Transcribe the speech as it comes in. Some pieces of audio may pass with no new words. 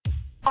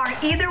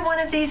either one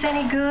of these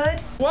any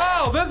good?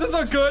 Wow, this is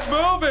a good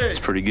movie. It's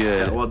pretty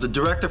good. Well, the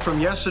director from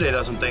yesterday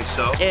doesn't think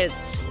so. It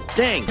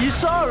stinks. You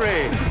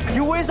sorry?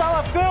 You waste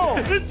our film.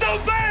 It's so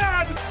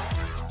bad.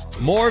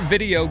 More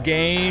video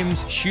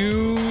games,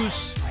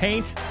 shoes,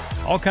 paint,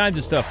 all kinds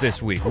of stuff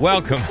this week.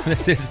 Welcome.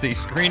 This is the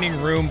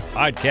Screening Room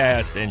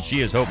Podcast, and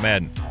she is Hope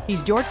Madden.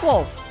 He's George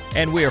Wolf.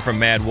 And we are from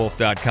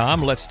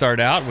MadWolf.com. Let's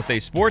start out with a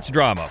sports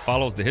drama.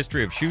 Follows the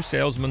history of shoe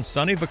salesman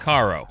Sonny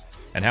Vaccaro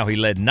and how he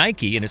led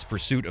Nike in its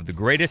pursuit of the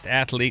greatest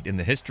athlete in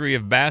the history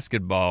of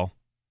basketball.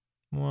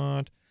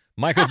 What?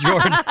 Michael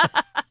Jordan.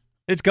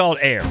 It's called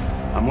Air.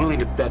 I'm willing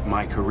to bet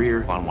my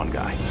career on one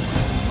guy.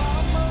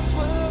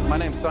 My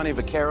name's Sonny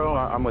Vaccaro.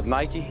 I'm with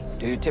Nike.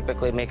 Do you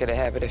typically make it a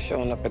habit of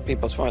showing up at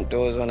people's front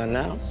doors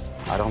unannounced?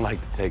 I don't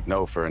like to take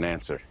no for an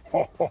answer.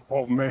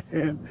 Oh,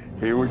 man.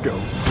 Here we go.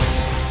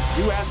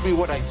 You ask me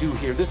what I do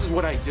here. This is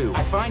what I do.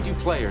 I find you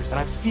players, and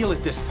I feel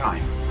it this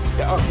time.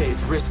 Yeah, okay,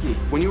 it's risky.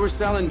 When you were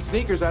selling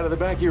sneakers out of the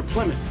back of your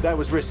Plymouth, that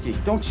was risky.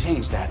 Don't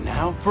change that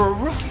now. For a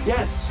rookie?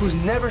 Yes. Who's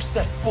never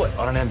set foot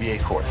on an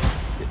NBA court.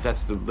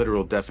 That's the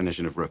literal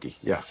definition of rookie,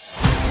 yeah.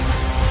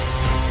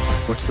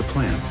 What's the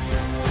plan?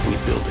 We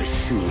build a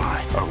shoe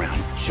line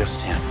around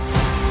just him.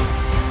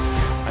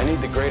 I need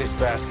the greatest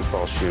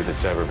basketball shoe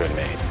that's ever been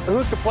made.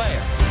 Who's the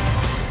player?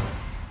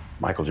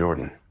 Michael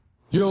Jordan.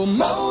 I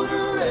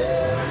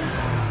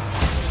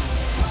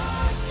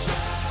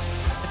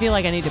feel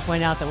like I need to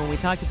point out that when we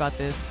talked about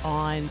this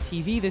on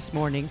TV this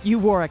morning, you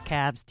wore a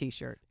Cavs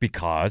t-shirt.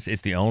 Because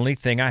it's the only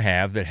thing I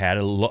have that had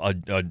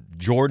a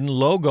Jordan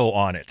logo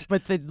on it.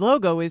 But the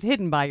logo is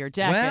hidden by your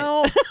jacket.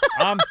 Well,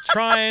 I'm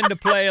trying to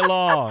play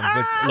along.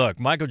 But look,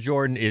 Michael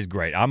Jordan is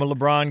great. I'm a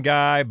LeBron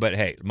guy, but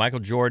hey, Michael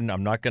Jordan,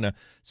 I'm not going to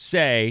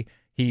say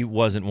he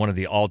wasn't one of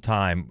the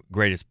all-time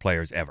greatest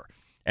players ever.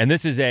 And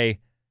this is a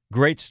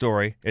great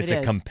story. It's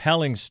a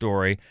compelling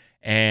story.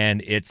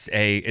 And it's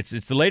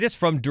the latest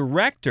from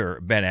director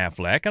Ben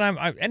Affleck.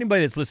 And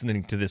anybody that's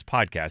listening to this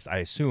podcast, I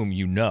assume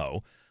you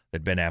know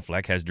that Ben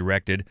Affleck has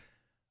directed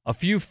a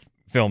few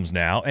films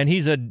now. And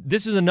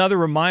this is another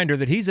reminder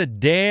that he's a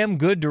damn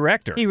good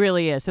director. He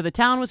really is. So The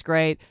Town was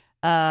great.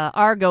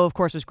 Argo, of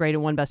course, was great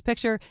and won Best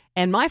Picture.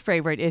 And my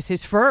favorite is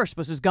his first,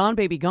 which was Gone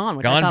Baby Gone,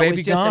 which I thought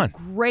was just a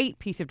great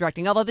piece of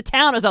directing. Although The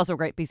Town is also a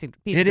great piece of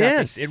directing. It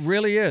is. It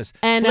really is.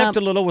 And slipped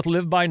a little with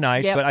Live by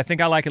Night, but I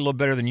think I like it a little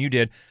better than you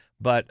did.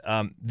 But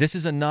this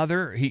is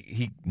another,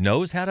 he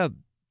knows how to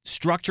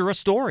structure a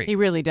story. He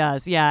really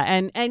does, yeah.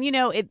 And you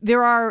know,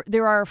 there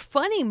are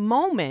funny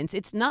moments.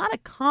 It's not a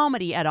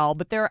comedy at all,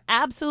 but there are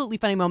absolutely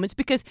funny moments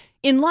because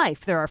in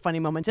life there are funny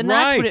moments, and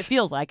that's what it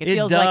feels like. It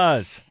feels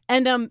does.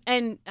 Like,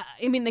 and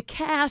I mean, the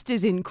cast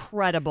is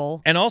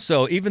incredible. And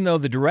also, even though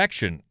the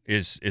direction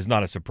is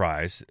not a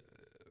surprise,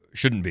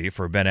 shouldn't be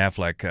for Ben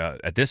Affleck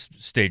at this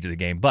stage of the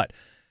game, but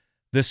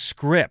the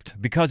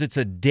script, because it's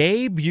a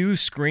debut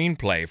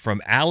screenplay from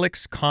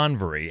Alex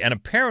Convery, and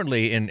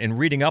apparently, in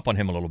reading up on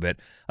him a little bit,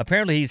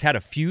 apparently he's had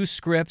a few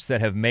scripts that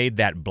have made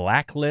that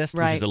blacklist,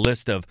 which is a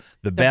list of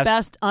the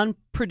best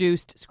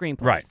unproduced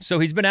screenplays. Right, so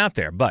he's been out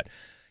there, but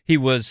he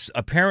was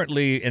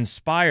apparently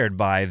inspired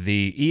by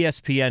the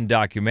ESPN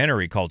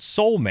documentary called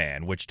Soul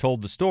Man, which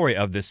told the story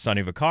of this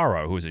Sonny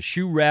Vaccaro, who was a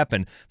shoe rep,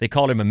 and they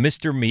called him a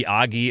Mr.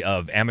 Miyagi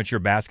of amateur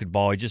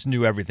basketball. He just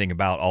knew everything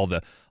about all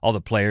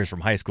the players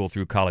from high school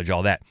through college,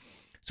 all that.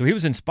 So he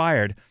was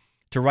inspired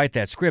to write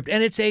that script,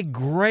 and it's a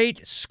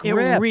great script.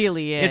 It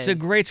really is. It's a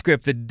great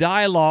script. The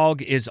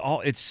dialogue it's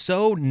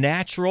so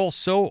natural,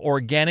 so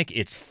organic.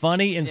 It's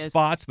funny in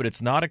spots, but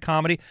it's not a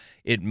comedy.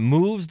 It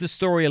moves the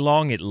story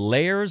along. It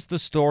layers the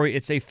story.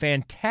 It's a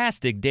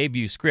fantastic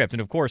debut script,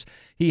 and of course,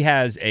 he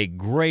has a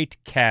great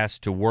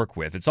cast to work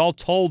with. It's all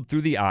told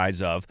through the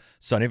eyes of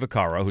Sonny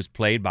Vaccaro, who's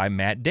played by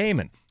Matt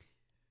Damon.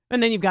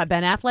 And then you've got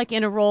Ben Affleck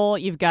in a role.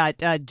 You've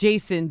got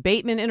Jason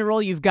Bateman in a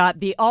role. You've got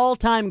the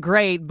all-time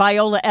great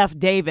Viola F.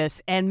 Davis.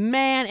 And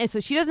man,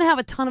 she doesn't have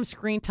a ton of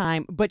screen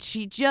time, but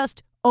she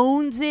just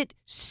owns it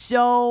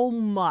so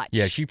much.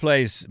 Yeah, she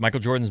plays Michael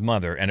Jordan's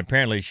mother, and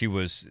apparently she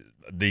was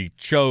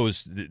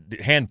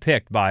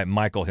handpicked by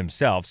Michael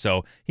himself,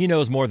 so he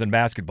knows more than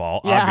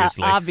basketball,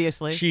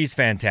 obviously. She's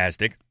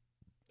fantastic.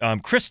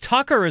 Chris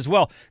Tucker as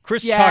well.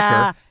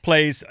 Tucker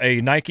plays a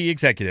Nike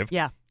executive.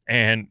 Yeah.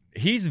 And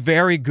he's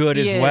very good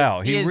as well.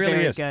 He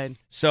really is. Good.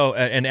 So,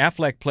 and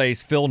Affleck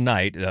plays Phil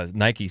Knight,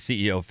 Nike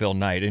CEO Phil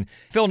Knight. And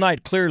Phil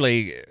Knight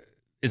clearly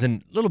is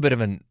a little bit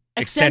of an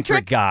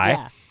eccentric guy.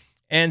 Yeah.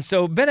 And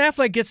so Ben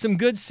Affleck gets some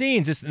good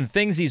scenes, just in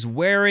things he's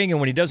wearing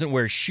and when he doesn't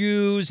wear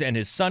shoes and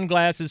his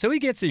sunglasses. So he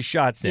gets his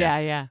shots in.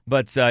 Yeah.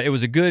 But it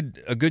was a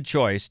good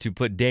choice to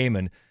put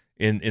Damon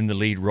in the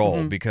lead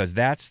role because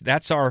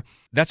that's our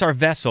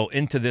vessel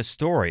into this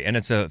story, and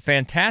it's a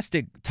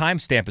fantastic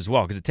timestamp as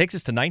well because it takes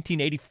us to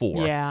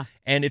 1984. Yeah,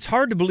 and it's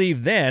hard to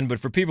believe then, but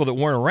for people that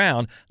weren't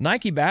around,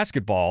 Nike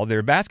basketball,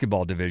 their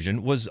basketball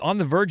division, was on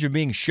the verge of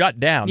being shut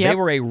down. Yep. They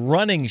were a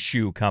running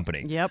shoe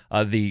company. Yep.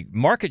 The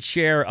market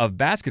share of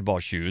basketball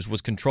shoes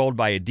was controlled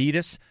by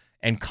Adidas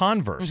and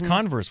Converse.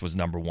 Converse was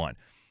number one.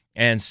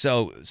 And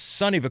so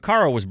Sonny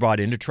Vaccaro was brought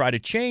in to try to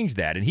change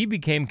that, and he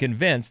became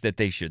convinced that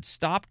they should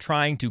stop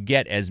trying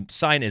to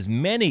sign as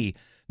many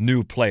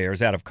new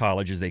players out of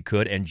college as they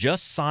could and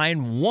just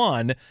sign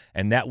one,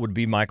 and that would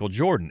be Michael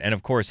Jordan. And,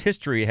 of course,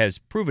 history has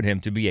proven him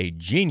to be a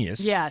genius.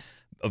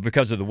 Yes.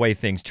 Because of the way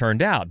things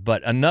turned out.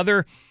 But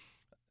another,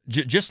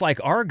 just like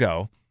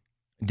Argo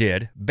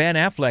did, Ben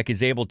Affleck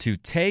is able to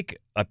take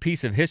a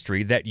piece of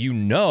history that you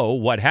know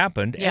what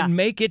happened and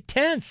make it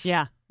tense.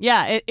 Yeah.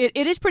 Yeah, it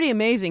is pretty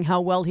amazing how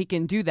well he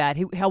can do that,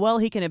 how well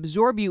he can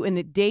absorb you in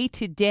the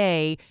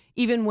day-to-day,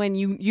 even when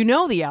you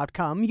know the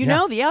outcome. You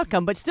know the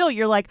outcome, but still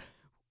you're like,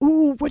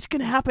 ooh, what's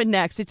going to happen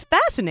next? It's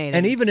fascinating.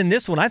 And even in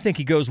this one, I think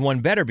he goes one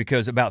better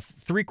because about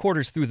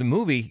 3/4 through the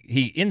movie,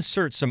 he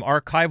inserts some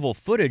archival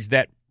footage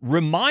that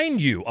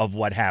remind you of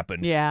what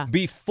happened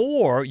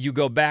before you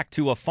go back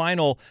to a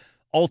final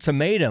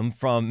ultimatum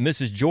from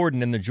Mrs.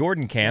 Jordan in the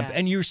Jordan camp,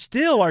 and you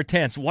still are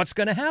tense. What's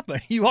going to happen?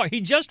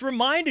 He just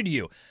reminded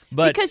you.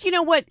 But because you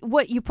know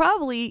what you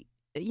probably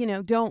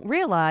don't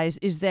realize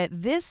is that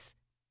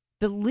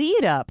the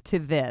lead up to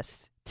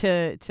this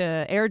to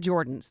Air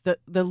Jordans,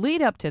 the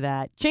lead up to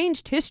that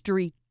changed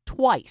history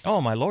twice.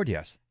 Oh my Lord,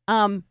 yes.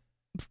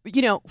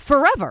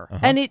 Forever.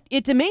 And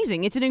it's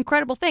amazing. It's an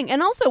incredible thing.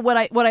 And also what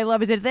I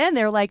love is at the end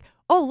they're like,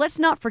 oh, let's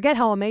not forget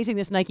how amazing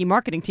this Nike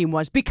marketing team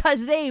was,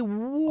 because they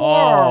were.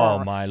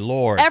 Oh, my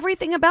Lord.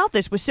 Everything about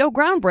this was so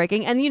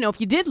groundbreaking. And, if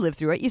you did live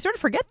through it, you sort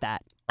of forget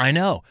that. I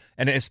know.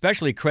 And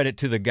especially credit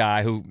to the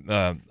guy who,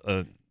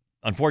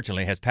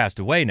 unfortunately, has passed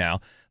away now,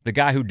 the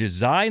guy who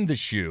designed the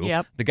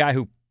shoe, the guy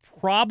who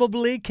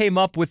probably came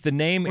up with the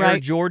name Air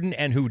Jordan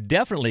and who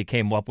definitely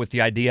came up with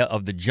the idea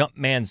of the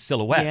Jumpman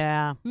silhouette.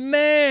 Yeah.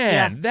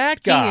 Man,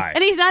 that guy. Genius.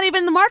 And he's not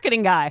even the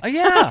marketing guy.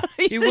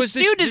 He's the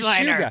shoe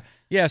designer. The shoe guy.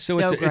 Yeah, so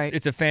great.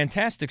 it's a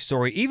fantastic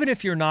story, even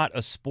if you're not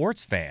a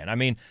sports fan. I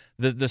mean,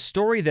 the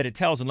story that it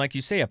tells, and like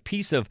you say, a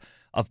piece of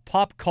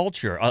pop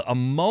culture, a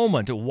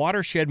moment, a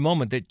watershed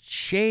moment that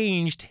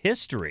changed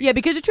history. Yeah,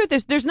 because the truth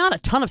is, there's not a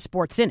ton of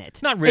sports in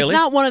it. Not really. It's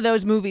not one of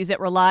those movies that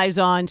relies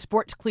on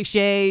sports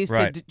cliches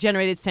to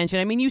generate its tension.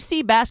 I mean, you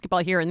see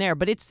basketball here and there,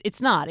 but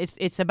it's not.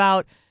 It's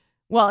about,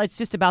 it's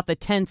just about the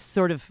tense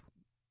sort of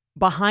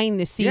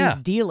behind-the-scenes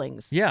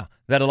dealings. Yeah,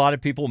 that a lot of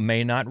people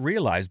may not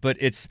realize, but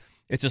it's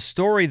a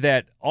story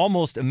that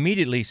almost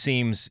immediately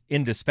seems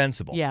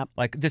indispensable. Yeah.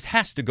 Like, this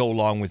has to go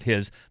along with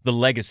the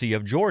legacy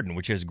of Jordan,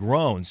 which has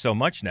grown so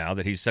much now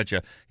that he's such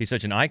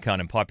an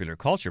icon in popular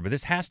culture. But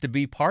this has to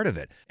be part of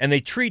it. And they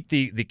treat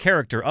the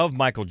character of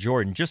Michael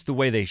Jordan just the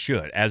way they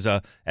should, as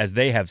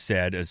they have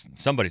said, as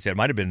somebody said, it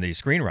might have been the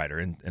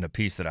screenwriter in a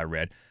piece that I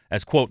read,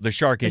 as, quote, the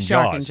shark in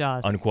Jaws,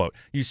 unquote.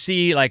 You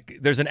see,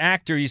 there's an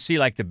actor, you see,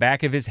 the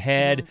back of his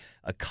head,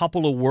 a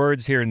couple of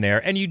words here and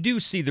there, and you do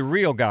see the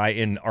real guy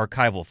in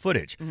archival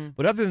footage.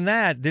 But other than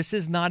that, this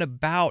is not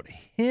about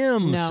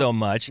him so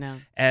much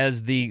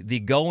as the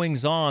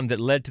goings-on that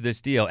led to this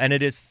deal, and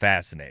it is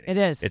fascinating. It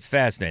is. It's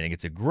fascinating.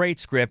 It's a great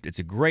script. It's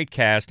a great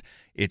cast.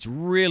 It's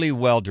really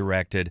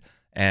well-directed,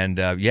 and,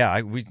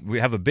 we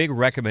have a big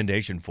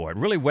recommendation for it.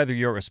 Really, whether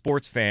you're a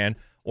sports fan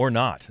or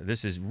not,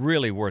 this is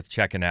really worth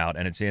checking out,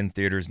 and it's in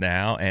theaters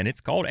now, and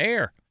it's called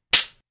Air.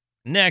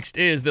 Next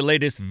is the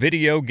latest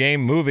video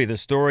game movie, the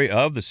story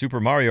of the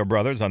Super Mario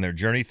Brothers on their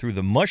journey through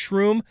the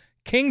Mushroom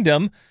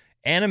Kingdom,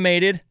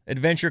 animated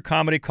adventure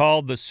comedy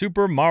called The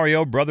Super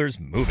Mario Brothers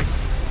Movie.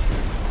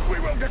 We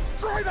will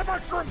destroy the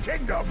Mushroom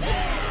Kingdom!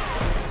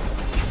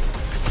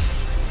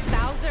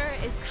 Bowser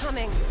is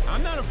coming.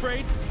 I'm not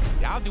afraid.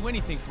 I'll do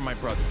anything for my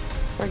brother.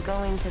 We're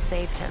going to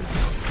save him.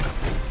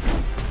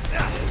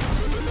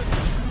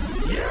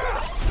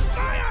 Yes!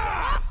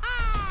 Fire!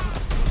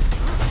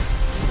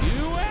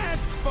 You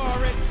asked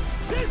for it.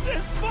 This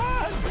is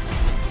fun!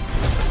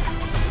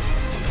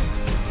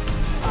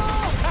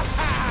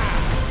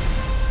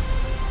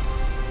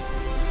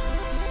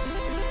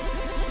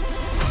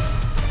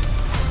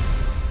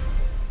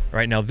 All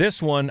right, now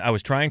this one I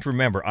was trying to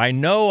remember. I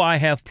know I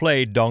have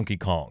played Donkey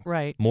Kong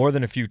more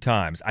than a few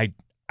times.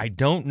 I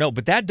don't know,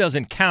 but that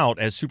doesn't count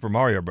as Super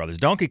Mario Brothers.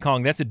 Donkey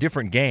Kong, that's a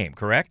different game,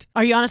 correct?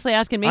 Are you honestly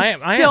asking me? I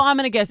am. I'm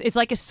going to guess. It's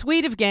like a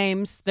suite of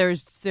games.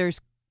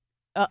 There's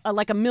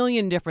like a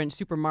million different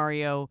Super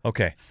Mario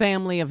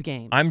family of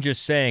games. I'm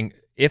just saying,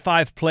 if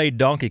I've played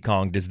Donkey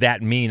Kong, does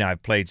that mean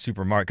I've played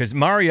Super Mario? Because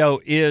Mario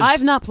is...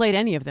 I've not played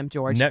any of them,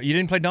 George. No, you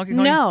didn't play Donkey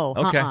Kong? No.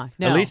 Okay.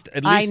 No. At least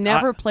I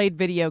never played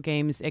video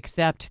games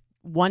except...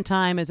 One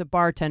time as a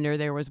bartender,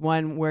 there was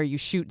one where you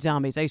shoot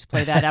zombies. I used to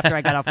play that after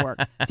I got off work.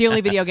 It's the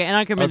only video game, and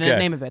I don't remember the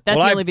name of it. That's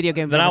the only video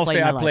game I've ever played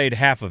in my life. Then I'll say I played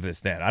half of this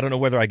then. I don't know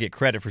whether I get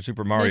credit for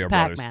Super Mario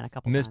Brothers. Ms. Pac-Man a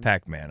couple Ms. times.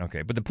 Pac-Man,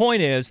 okay. But the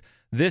point is,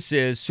 this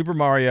is Super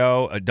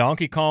Mario.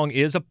 Donkey Kong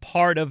is a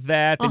part of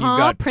that. Then you've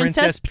got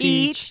Princess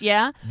Peach.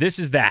 Yeah. This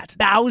is that.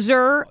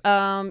 Bowser.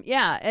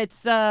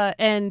 It's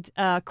and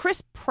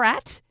Chris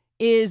Pratt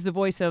is the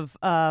voice of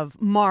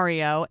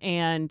Mario,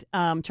 and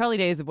Charlie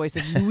Day is the voice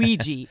of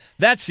Luigi.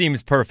 That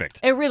seemes perfect.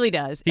 It really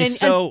does. He's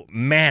so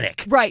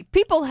manic. Right.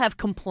 People have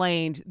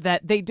complained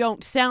that they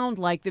don't sound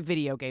like the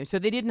video game, so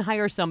they didn't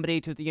hire somebody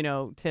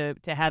to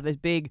have this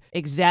big,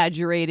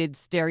 exaggerated,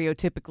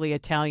 stereotypically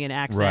Italian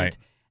accent.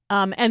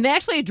 Right. And they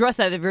actually addressed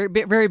that at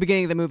the very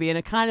beginning of the movie in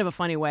a kind of a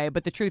funny way,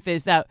 but the truth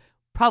is that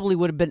probably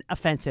would have been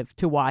offensive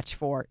to watch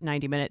for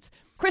 90 minutes.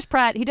 Chris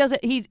Pratt,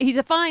 he's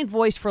a fine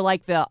voice for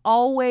like the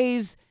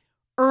always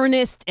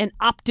earnest and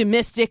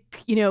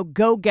optimistic,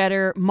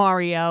 go-getter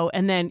Mario.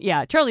 And then,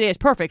 Charlie Day is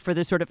perfect for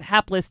this sort of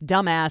hapless,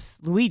 dumbass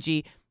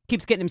Luigi,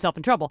 keeps getting himself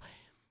in trouble.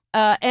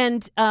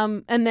 And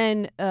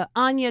then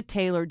Anya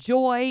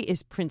Taylor-Joy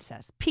is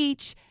Princess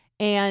Peach,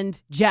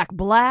 and Jack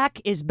Black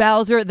is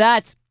Bowser.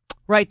 That's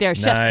right there,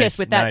 chef's kiss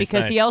with that,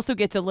 because he also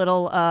gets a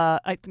little,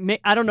 I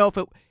don't know if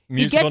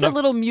he gets a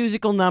little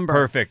musical number.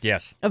 Perfect,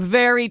 yes. A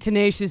very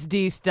Tenacious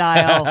D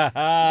style.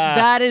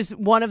 That is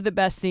one of the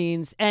best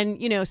scenes. And,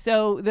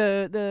 so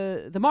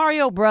the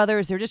Mario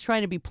brothers, they're just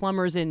trying to be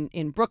plumbers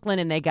in Brooklyn,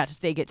 and they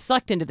get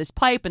sucked into this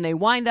pipe, and they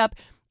wind up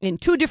in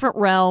two different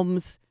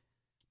realms.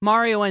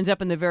 Mario ends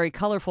up in the very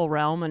colorful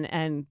realm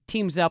and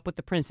teams up with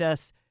the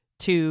princess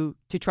to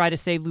try to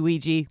save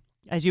Luigi,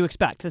 as you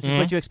expect. This is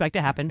what you expect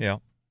to happen. Yeah.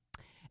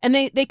 And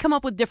they come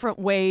up with different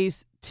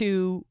ways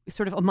to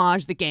sort of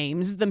homage the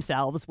games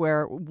themselves,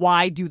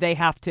 why do they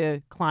have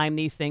to climb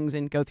these things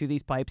and go through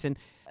these pipes? And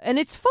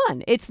it's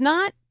fun. It's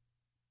not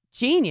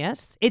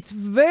genius. It's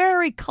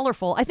very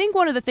colorful. I think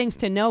one of the things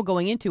to know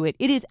going into it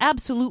is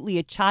absolutely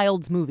a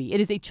child's movie.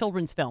 It is a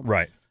children's film.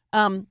 Right.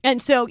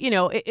 And so,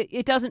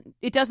 it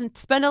doesn't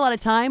spend a lot of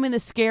time in the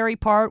scary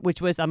part,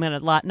 which was, not gonna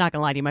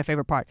lie to you, my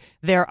favorite part.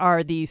 There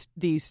are these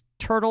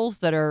turtles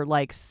that are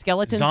like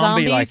skeleton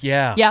zombies.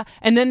 Yeah.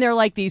 And then they're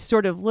like these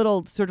sort of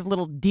little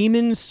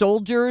demon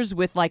soldiers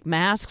with like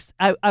masks.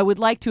 I would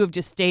like to have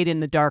just stayed in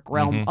the dark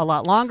realm a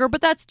lot longer, but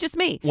that's just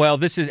me. Well,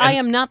 I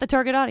am not the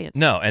target audience.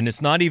 No, and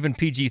it's not even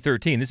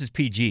PG-13. This is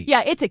PG.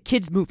 Yeah, it's a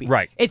kid's movie.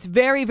 Right. It's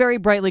very, very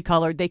brightly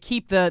colored. They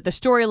keep the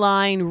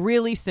storyline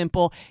really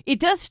simple. It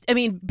does,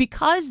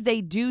 because they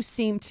do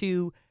seem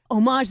to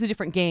homage the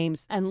different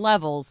games and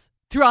levels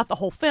throughout the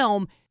whole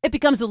film, it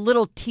becomes a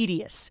little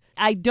tedious.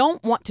 I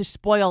don't want to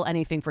spoil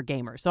anything for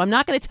gamers, so I'm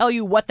not going to tell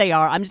you what they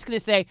are. I'm just going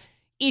to say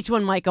each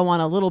one might go on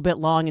a little bit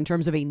long in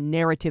terms of a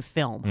narrative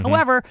film.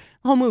 However,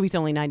 the whole movie's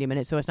only 90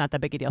 minutes, so it's not that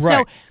big a deal.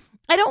 Right. So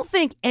I don't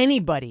think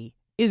anybody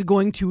is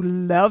going to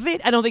love it.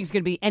 I don't think it's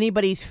going to be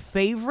anybody's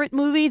favorite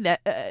movie.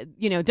 That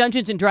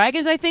Dungeons and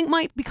Dragons, I think,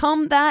 might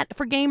become that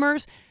for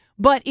gamers.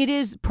 But it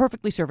is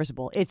perfectly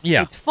serviceable.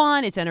 It's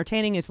fun, it's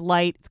entertaining, it's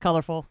light, it's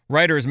colorful.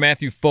 Writer is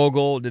Matthew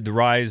Fogel, did The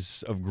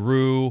Rise of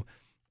Gru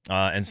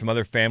and some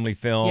other family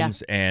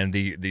films. Yeah. And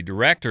the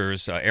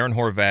directors, Aaron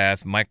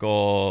Horvath,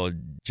 Michael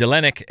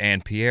Jelenic,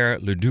 and Pierre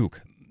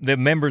Leduc. The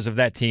members of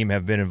that team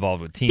have been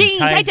involved with Teen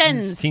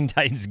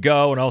Titans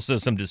Go, and also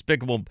some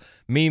Despicable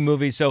Me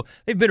movies. So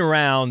they've been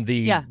around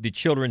the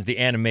children's, the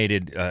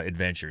animated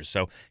adventures.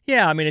 So,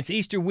 it's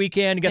Easter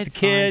weekend. You got the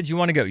kids. You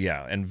want to go.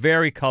 Yeah, and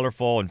very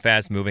colorful and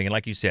fast-moving. And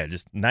like you said,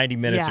 just 90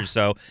 minutes or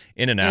so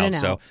in and out.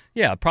 So,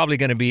 probably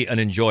going to be an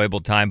enjoyable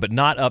time, but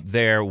not up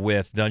there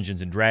with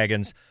Dungeons &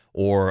 Dragons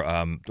or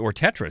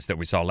Tetris that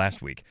we saw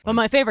last week. Well,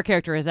 my favorite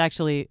character is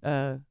actually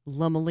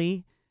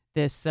Lumley,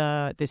 this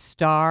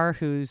star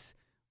who's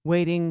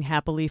waiting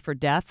happily for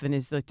death and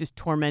is just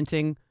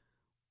tormenting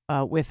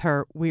with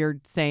her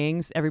weird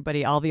sayings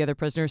all the other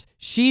prisoners.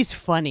 She's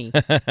funny.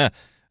 And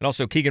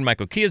also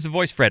Keegan-Michael Key is the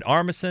voice. Fred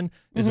Armisen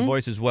is the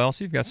voice as well.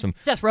 So you've got some...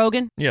 Seth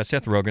Rogen. Yeah,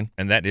 Seth Rogen.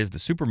 And that is the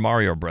Super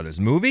Mario Brothers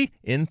movie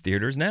in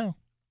theaters now.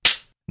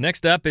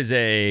 Next up is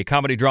a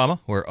comedy drama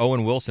where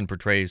Owen Wilson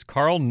portrays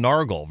Carl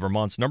Nargle,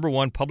 Vermont's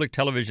 #1 public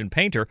television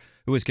painter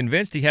who is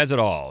convinced he has it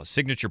all.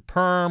 Signature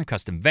perm,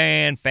 custom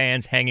van,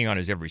 fans hanging on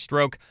his every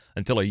stroke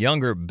until a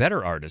younger,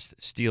 better artist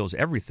steals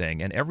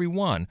everything and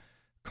everyone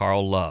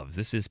Carl loves.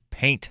 This is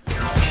Paint.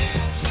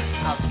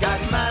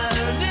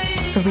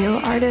 A real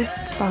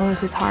artist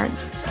follows his heart.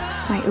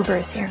 My Uber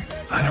is here.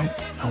 I don't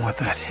know what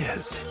that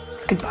is.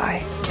 It's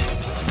goodbye.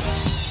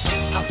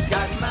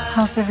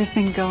 How's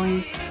everything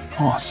going?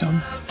 Awesome.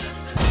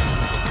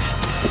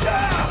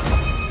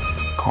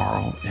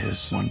 Carl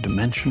is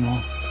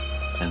one-dimensional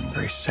and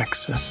very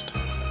sexist.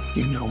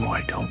 You know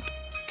I don't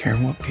care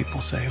what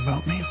people say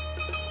about me.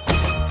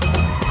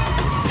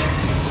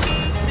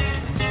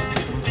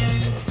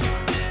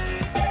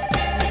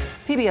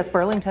 PBS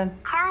Burlington.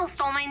 Carl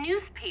stole my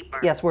newspaper.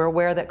 Yes, we're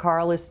aware that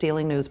Carl is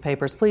stealing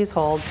newspapers. Please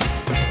hold.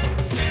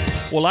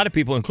 Well, a lot of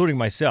people, including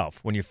myself,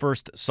 when you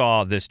first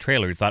saw this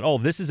trailer, you thought, oh,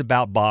 this is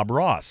about Bob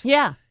Ross.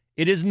 Yeah.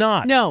 It is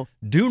not. No.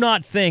 Do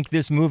not think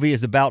this movie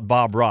is about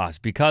Bob Ross,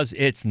 because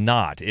it's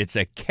not. It's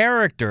a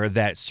character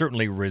that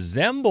certainly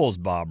resembles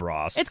Bob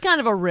Ross. It's kind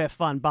of a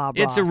riff on Bob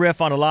Ross. It's a riff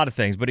on a lot of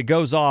things, but it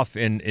goes off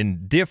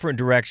in different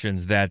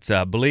directions that,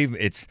 believe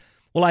it's...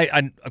 Well,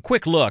 a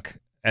quick look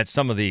at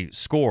some of the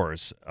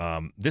scores.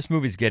 This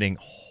movie's getting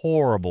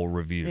horrible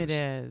reviews. It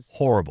is.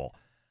 Horrible.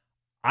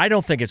 I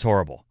don't think it's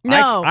horrible.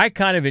 No. I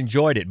kind of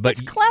enjoyed it, but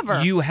it's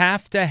clever. You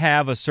have to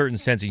have a certain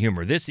sense of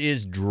humor. This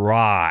is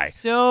dry.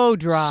 So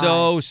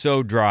dry.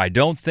 So dry.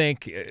 Don't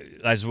think,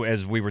 as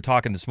we were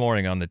talking this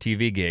morning on the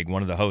TV gig,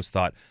 one of the hosts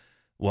thought,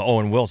 well,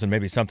 Owen Wilson,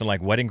 maybe something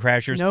like Wedding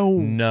Crashers.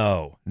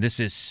 No. This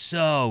is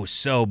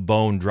so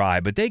bone dry.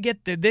 But they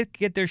get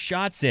their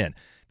shots in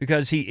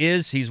because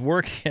he's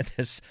working at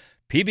this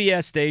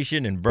PBS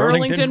station in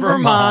Burlington,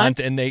 Vermont,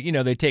 and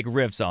they take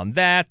riffs on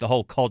that, the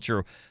whole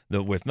culture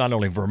with not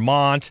only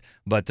Vermont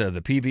but the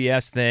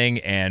PBS thing,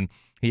 and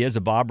he is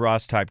a Bob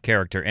Ross type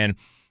character, and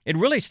it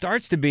really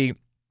starts to be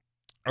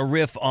a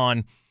riff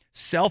on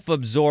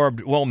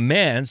self-absorbed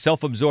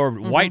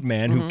white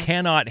men who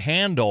cannot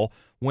handle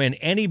when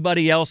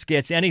anybody else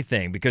gets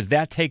anything because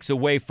that takes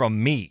away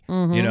from me,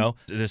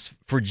 this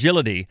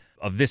fragility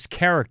of this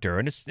character.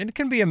 And it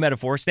can be a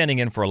metaphor standing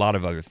in for a lot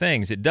of other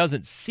things. It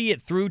doesn't see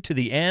it through to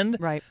the end,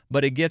 right?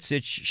 But it gets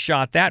its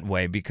shot that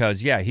way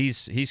because,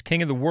 he's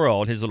king of the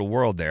world, his little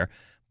world there.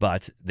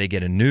 But they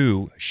get a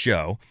new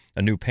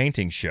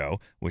painting show,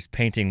 was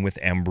Painting with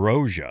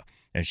Ambrosia.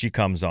 And she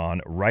comes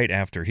on right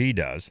after he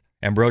does.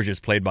 Ambrosia is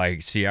played by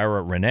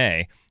Ciara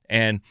Renee.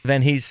 And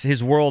then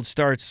his world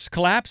starts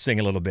collapsing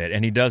a little bit,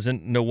 and he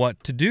doesn't know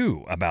what to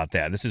do about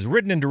that. This is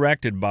written and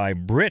directed by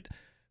Britt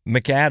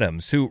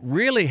McAdams, who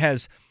really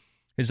has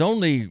his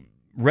only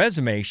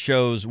resume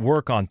shows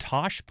work on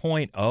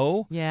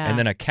Tosh.0 and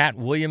then a Cat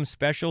Williams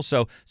special.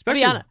 So,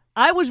 especially,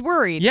 I was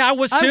worried. Yeah, I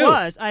was too.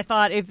 I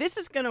thought if this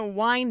is going to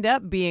wind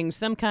up being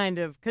some kind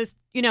of, because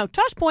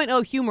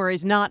Tosh.0 humor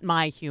is not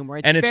my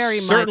humor.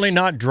 It's certainly much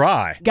not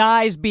dry.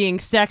 Guys being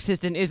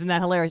sexist, and isn't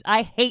that hilarious?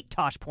 I hate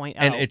Tosh.0.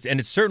 And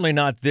it's certainly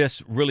not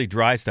this really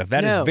dry stuff.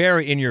 That is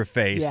very in your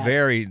face,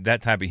 very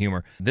that type of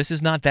humor. This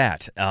is not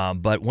that.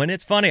 But when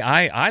it's funny,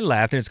 I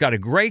laughed, and it's got a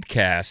great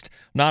cast.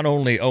 Not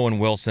only Owen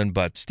Wilson,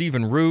 but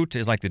Stephen Root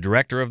is like the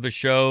director of the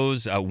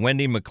shows.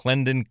 Wendy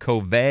McClendon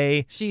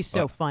Covey. She's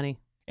so funny.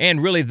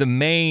 And really the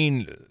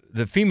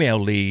female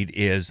lead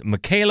is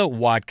Michaela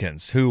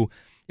Watkins, who,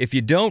 if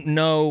you don't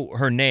know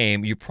her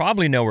name, you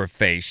probably know her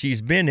face. She's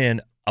been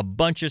in a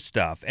bunch of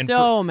stuff. And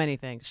so many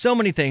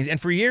things. And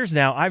for years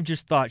now, I've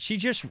just thought she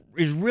just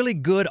is really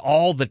good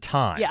all the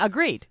time. Yeah,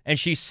 agreed. And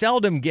she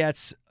seldom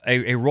gets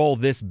a role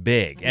this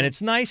big. Mm-hmm. And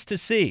it's nice to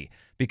see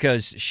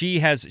because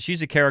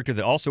she's a character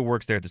that also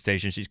works there at the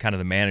station. She's kind of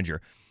the manager.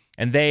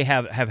 And they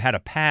have had a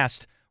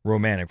past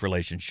romantic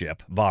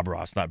relationship. Bob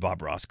Ross, not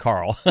Bob Ross,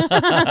 Carl. With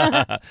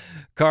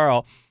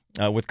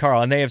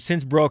Carl, and they have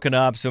since broken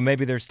up, so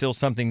maybe there's still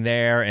something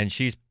there, and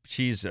she's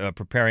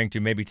preparing to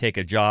maybe take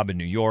a job in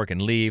New York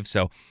and leave,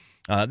 so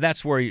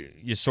that's where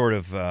you sort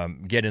of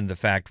get into the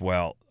fact,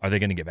 well, are they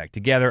going to get back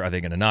together? Are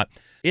they going to not?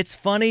 It's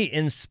funny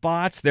in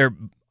spots.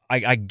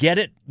 I get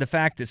it, the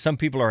fact that some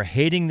people are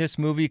hating this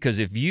movie, because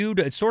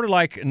it's sort of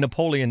like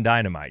Napoleon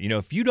Dynamite.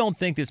 If you don't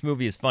think this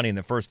movie is funny in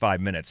the first 5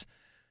 minutes,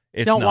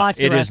 it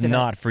is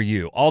not for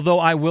you. Although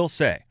I will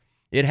say,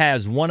 it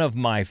has one of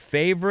my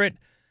favorite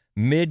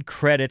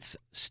mid-credits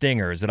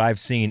stingers that I've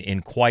seen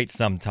in quite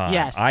some time.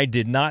 Yes. I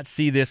did not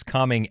see this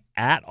coming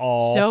at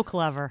all. So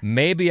clever.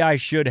 Maybe I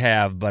should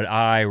have, but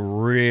I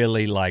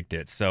really liked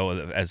it. So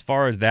as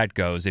far as that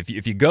goes, if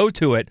you go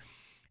to it,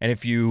 and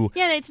if you...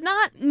 Yeah, it's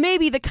not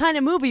maybe the kind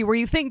of movie where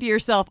you think to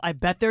yourself, I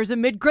bet there's a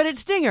mid-credit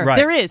stinger. Right.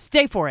 There is.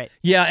 Stay for it.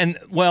 Yeah, and,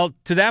 well,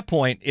 to that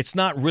point, it's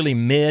not really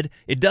mid.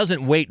 It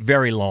doesn't wait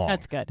very long.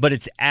 That's good. But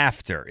it's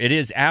after. It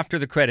is after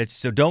the credits,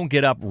 so don't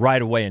get up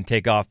right away and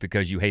take off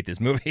because you hate this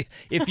movie.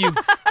 If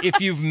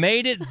you've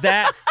made it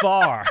that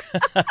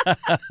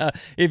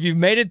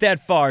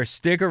far,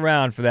 stick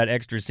around for that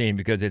extra scene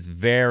because it's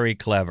very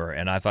clever,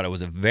 and I thought it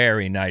was a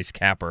very nice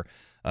capper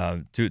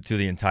to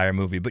the entire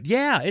movie. But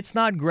yeah, it's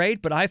not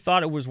great, but I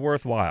thought it was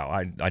worthwhile.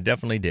 I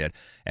definitely did.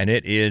 And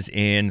it is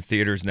in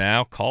theaters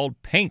now, called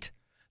Paint.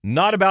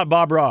 Not about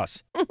Bob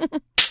Ross.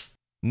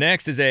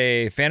 Next is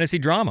a fantasy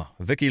drama.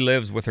 Vicky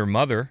lives with her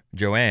mother,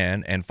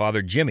 Joanne, and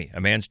father Jimmy, a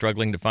man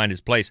struggling to find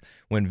his place.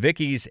 When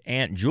Vicky's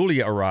Aunt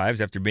Julia arrives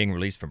after being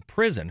released from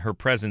prison, her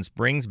presence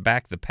brings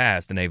back the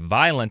past in a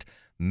violent,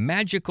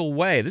 magical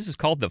way. This is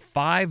called The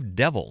Five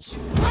Devils.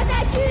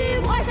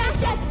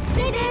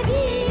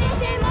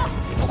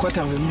 Pourquoi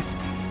t'es revenu?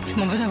 Je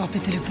m'en veux d'avoir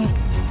pété les plombs.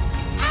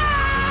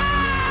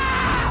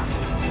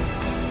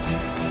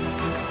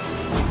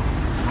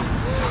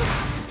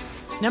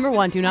 Number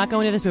one, do not go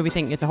into this movie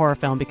thinking it's a horror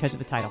film because of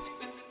the title.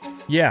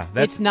 Yeah,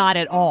 it's not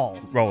at all.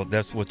 Well,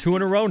 that's 2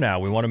 in a row now.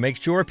 We want to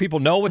make sure people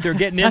know what they're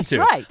getting into.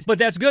 That's right. But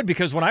that's good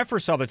because when I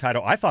first saw the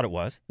title, I thought it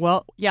was.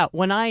 Well, yeah,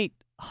 when I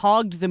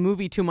hogged the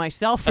movie to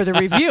myself for the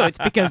review, it's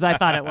because I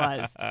thought it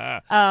was.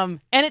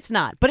 And it's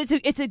not. But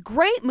it's a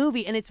great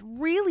movie, and it's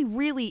really,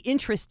 really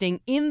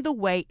interesting in the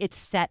way it's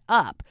set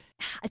up.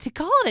 To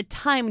call it a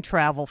time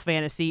travel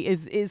fantasy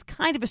is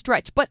kind of a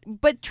stretch, but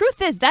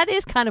truth is, that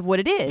is kind of what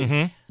it is.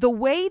 Mm-hmm. The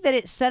way that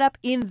it's set up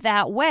in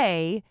that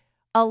way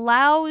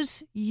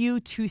allows you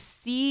to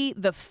see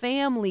the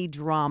family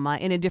drama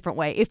in a different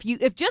way.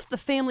 If just the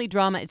family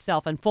drama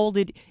itself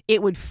unfolded,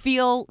 it would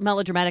feel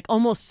melodramatic,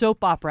 almost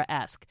soap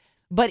opera-esque.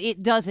 but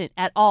it doesn't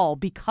at all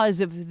because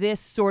of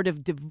this sort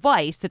of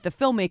device that the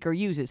filmmaker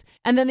uses.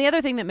 And then the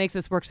other thing that makes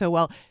this work so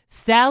well,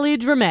 Sally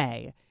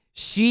Dramé.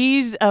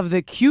 She's of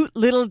the cute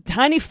little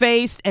tiny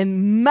face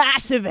and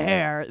massive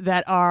hair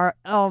that are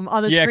on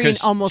the screen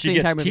almost the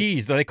entire movie. She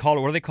gets teased. What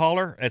do they call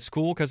her at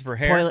school because of her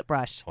hair? Toilet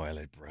brush.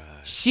 Toilet brush.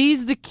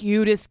 She's the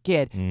cutest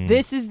kid.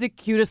 This is the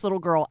cutest little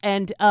girl,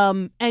 and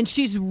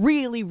she's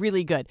really,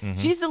 really good.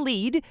 She's the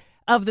lead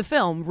of the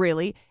film,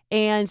 really.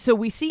 And so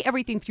we see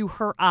everything through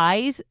her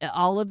eyes.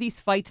 All of these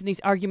fights and these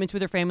arguments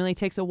with her family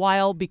takes a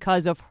while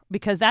because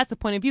that's the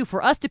point of view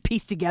for us to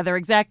piece together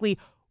exactly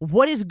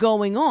what is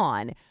going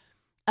on.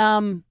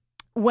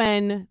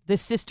 When the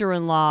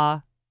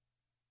sister-in-law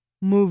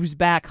moves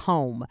back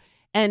home,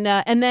 and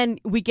then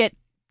we get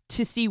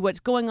to see what's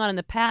going on in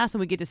the past,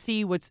 and we get to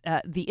see what's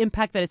the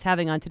impact that it's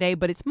having on today.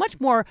 But it's much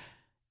more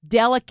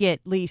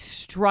delicately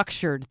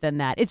structured than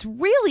that. It's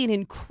really an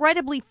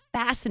incredibly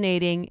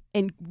fascinating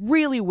and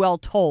really well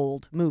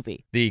told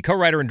movie. The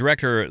co-writer and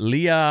director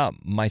Leah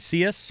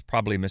Macias,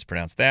 probably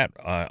mispronounced that,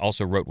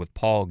 also wrote with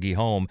Paul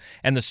Guillaume.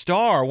 And the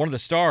star, one of the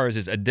stars,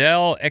 is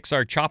Adele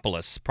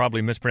Exarchopoulos,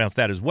 probably mispronounced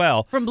that as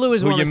well. From Blue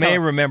is the Warmest Color. Who you may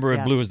Color. remember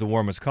as Blue is the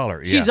Warmest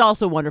Color. She's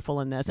also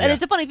wonderful in this. And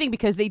it's a funny thing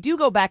because they do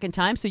go back in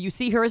time. So you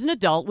see her as an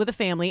adult with a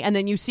family, and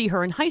then you see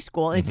her in high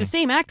school, and it's the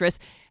same actress.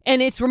 And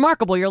it's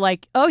remarkable. You're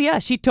like, oh, yeah,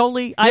 she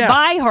totally, I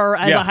buy her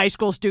as a high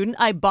school student.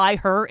 I buy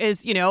her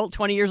as,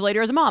 20 years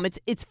later as a mom.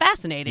 It's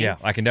fascinating. Yeah,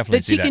 I can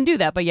definitely see that. She can do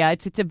that. But yeah,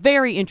 it's a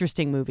very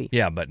interesting movie.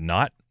 Yeah, but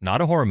not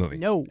a horror movie.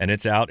 No. And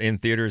it's out in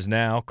theaters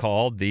now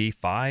called The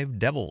Five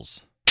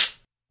Devils.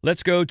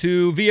 Let's go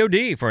to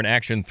VOD for an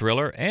action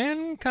thriller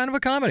and kind of a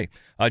comedy.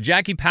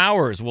 Jackie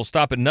Powers will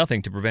stop at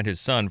nothing to prevent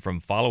his son from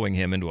following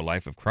him into a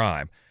life of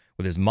crime.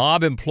 With his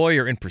mob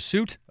employer in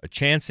pursuit, a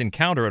chance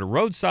encounter at a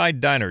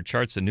roadside diner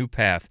charts a new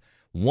path.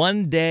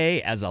 One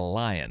day as a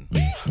lion.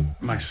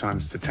 My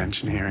son's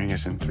detention hearing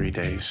is in 3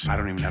 days. I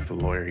don't even have the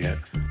lawyer yet.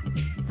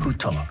 Who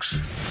talks?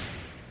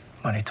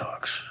 Money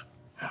talks.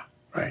 Yeah,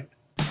 right.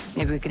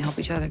 Maybe we can help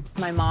each other.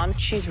 My mom,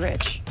 she's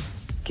rich.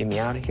 Get me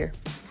out of here.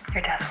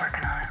 Your dad's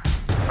working on it.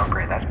 Oh,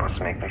 great. That's supposed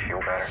to make me feel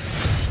better.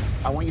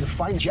 I want you to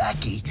find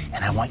Jackie,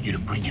 and I want you to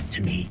bring him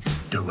to me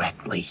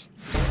directly.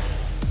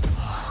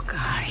 Oh,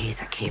 God,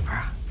 he's a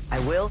keeper. I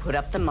will put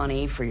up the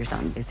money for your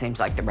son. It seems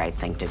like the right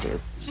thing to do.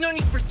 There's no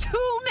need for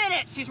 2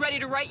 minutes. He's ready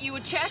to write you a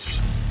check.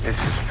 This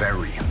is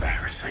very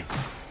embarrassing.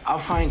 I'll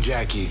find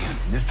Jackie again.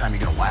 This time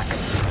you're gonna whack him.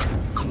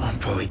 Come on,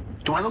 Paulie.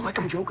 Do I look like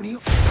I'm joking to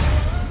you?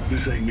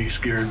 This ain't me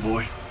scared,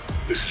 boy.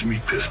 This is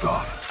me pissed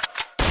off.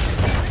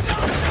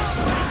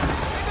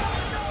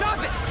 Stop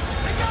it!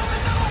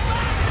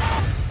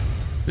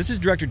 This is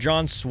director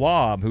John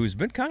Swab, who's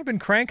been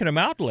cranking them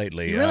out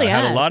lately. He really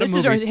has. Had a lot of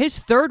movies. movies. Is his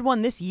third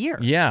one this year.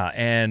 Yeah,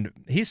 and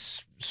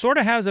he's sort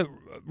of has a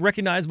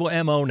recognizable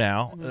MO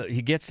now.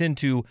 He gets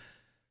into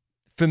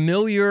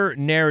familiar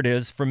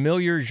narratives,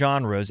 familiar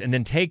genres, and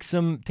then takes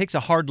a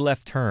hard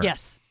left turn.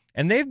 Yes.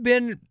 And they've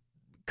been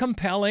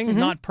compelling,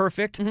 not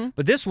perfect,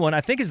 but this one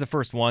I think is the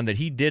first one that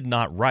he did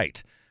not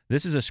write.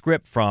 This is a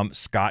script from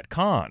Scott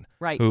Caan,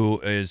 who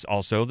is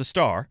also the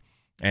star.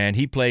 And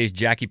he plays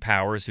Jackie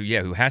Powers,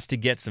 who has to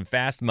get some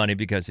fast money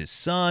because his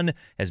son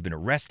has been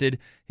arrested.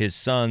 His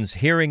son's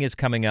hearing is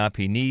coming up.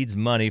 He needs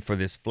money for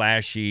this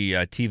flashy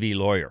TV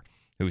lawyer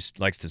who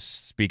likes to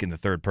speak in the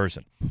third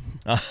person.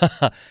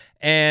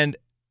 And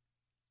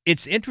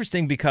it's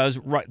interesting because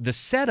the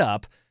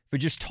setup, if we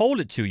just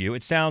told it to you,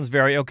 it sounds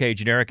very,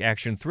 generic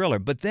action thriller.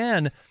 But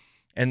then,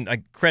 and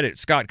I credit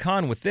Scott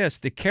Caan with this,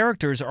 the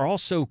characters are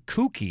also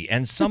kooky,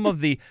 and some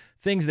of the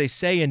things they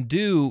say and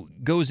do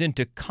goes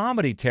into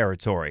comedy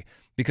territory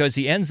because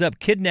he ends up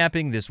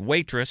kidnapping this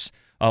waitress,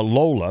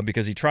 Lola,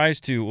 because he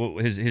tries to,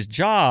 his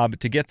job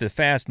to get the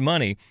fast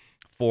money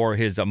for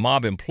his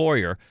mob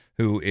employer,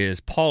 who is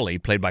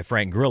Paulie, played by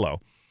Frank Grillo.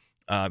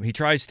 He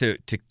tries to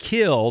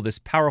kill this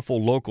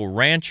powerful local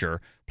rancher,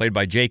 played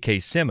by J.K.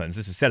 Simmons.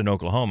 This is set in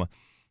Oklahoma,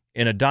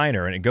 in a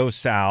diner, and it goes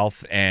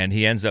south, and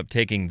he ends up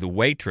taking the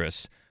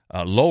waitress,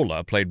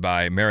 Lola, played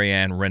by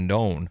Marianne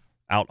Rendon,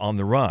 out on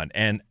the run.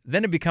 And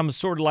then it becomes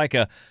sort of like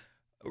a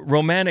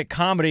romantic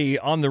comedy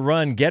on the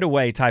run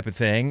getaway type of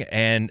thing.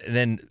 And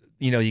then,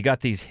 you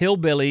got these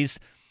hillbillies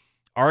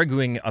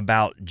arguing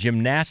about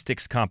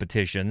gymnastics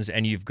competitions,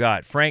 and you've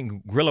got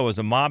Frank Grillo as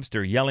a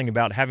mobster yelling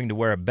about having to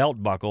wear a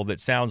belt buckle that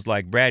sounds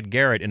like Brad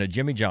Garrett in a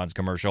Jimmy John's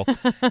commercial.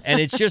 And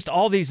it's just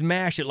all these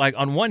mash. Like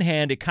on one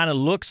hand, it kind of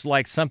looks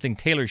like something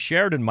Taylor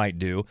Sheridan might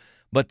do,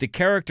 but the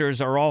characters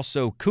are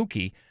also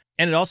kooky.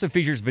 And it also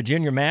features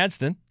Virginia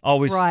Madsen.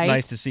 Always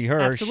nice to see her.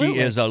 Absolutely.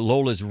 She is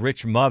Lola's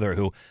rich mother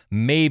who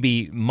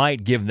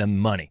might give them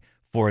money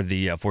for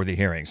the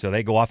hearing. So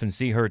they go off and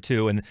see her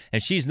too. And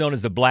she's known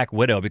as the Black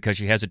Widow because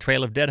she has a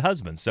trail of dead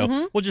husbands.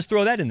 So we'll just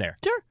throw that in there.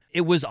 Sure.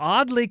 It was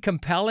oddly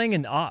compelling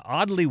and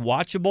oddly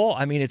watchable.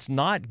 I mean, it's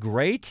not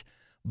great,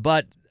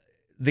 but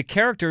the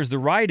characters, the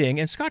writing,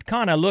 and Scott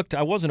Caan,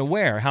 I wasn't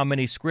aware how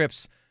many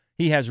scripts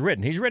he has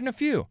written. He's written a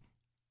few.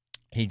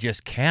 He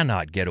just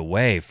cannot get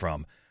away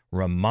from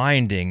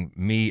reminding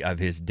me of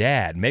his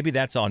dad. Maybe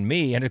that's on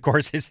me, and of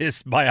course it's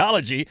his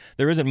biology.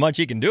 There isn't much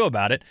he can do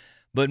about it.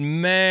 But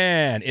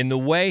man, in the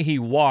way he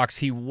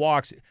walks,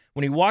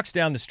 when he walks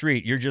down the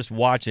street, you're just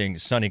watching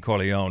Sonny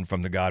Corleone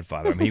from The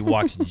Godfather. I mean, he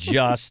walks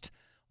just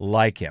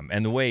like him,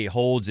 and the way he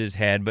holds his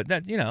head, but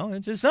that,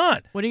 it's his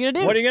son. What are you going to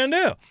do? What are you going to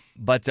do?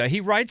 But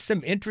he writes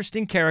some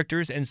interesting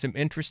characters and some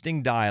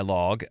interesting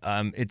dialogue.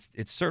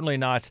 It's certainly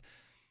not,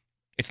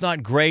 it's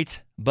not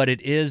great, but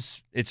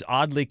it's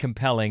oddly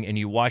compelling, and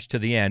you watch to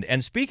the end.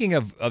 And speaking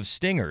of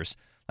stingers,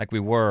 like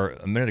we were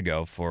a minute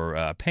ago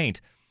for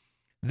Paint,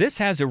 this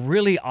has a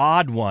really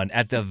odd one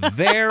at the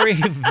very,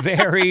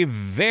 very,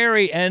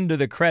 very end of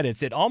the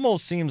credits. It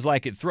almost seems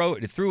like it threw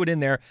it in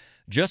there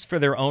just for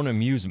their own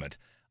amusement.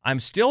 I'm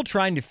still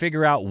trying to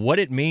figure out what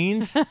it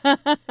means.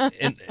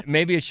 And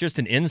maybe it's just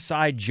an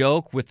inside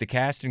joke with the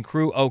cast and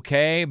crew,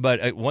 okay.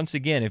 But once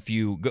again, if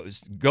you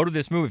go to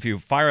this movie, if you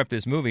fire up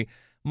this movie,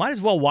 might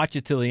as well watch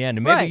it till the end.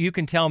 And maybe you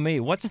can tell me,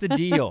 what's the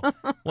deal?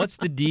 What's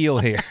the deal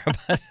here?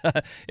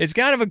 But it's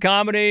kind of a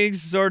comedy,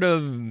 sort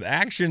of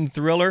action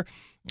thriller.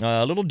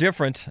 A little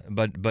different,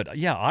 but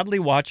yeah, oddly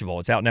watchable.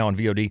 It's out now on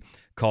VOD,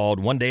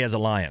 called One Day as a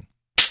Lion.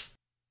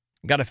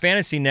 Got a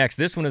fantasy next.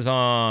 This one is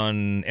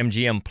on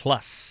MGM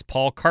Plus.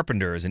 Paul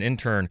Carpenter is an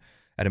intern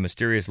at a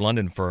mysterious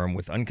London firm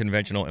with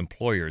unconventional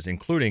employers,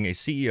 including a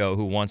CEO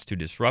who wants to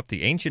disrupt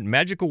the ancient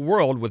magical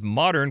world with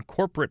modern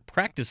corporate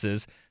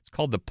practices. It's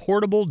called The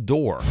Portable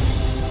Door.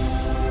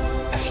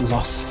 I've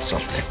lost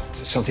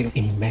something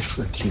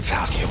immeasurably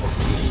valuable.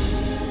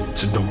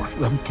 It's a door,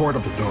 a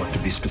portable door, to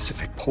be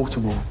specific.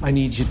 Portable. I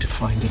need you to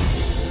find it.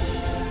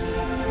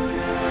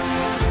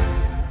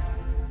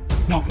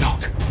 Knock,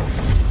 knock.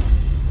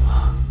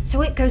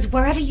 So it goes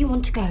wherever you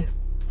want to go.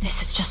 This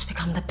has just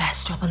become the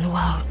best job in the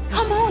world.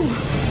 Come on!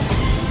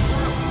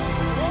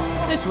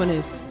 This one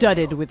is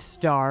studded with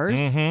stars.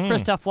 Mm-hmm.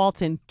 Christoph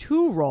Waltz in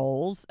 2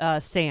 roles.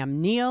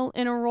 Sam Neill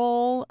in a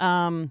role.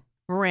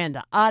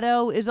 Miranda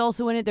Otto is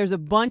also in it. There's a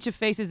bunch of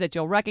faces that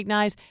you'll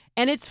recognize,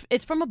 and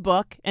it's from a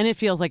book, and it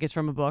feels like it's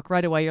from a book.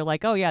 Right away, you're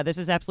like, oh, yeah, this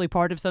is absolutely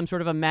part of some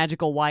sort of a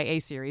magical YA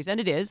series,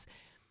 and it is.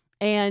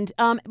 And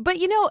but,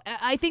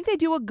 I think they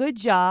do a good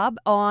job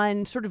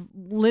on sort of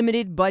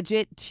limited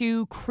budget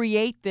to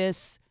create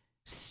this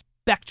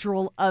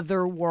spectral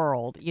other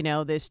world.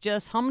 This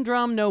just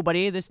humdrum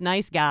nobody, this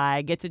nice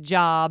guy, gets a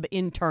job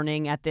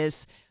interning at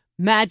this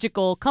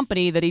magical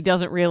company that he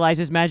doesn't realize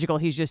is magical.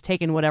 He's just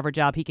taking whatever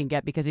job he can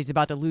get because he's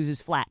about to lose his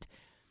flat.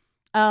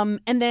 And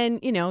then,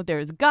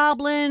 there's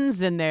goblins,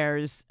 and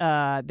there's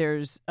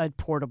a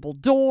portable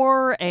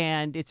door,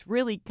 and it's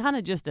really kind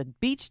of just a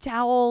beach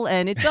towel,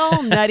 and it's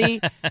all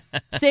nutty.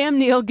 Sam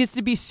Neill gets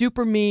to be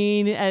super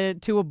mean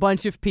to a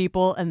bunch of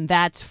people, and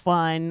that's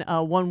fun.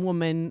 One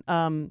woman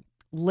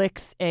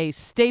licks a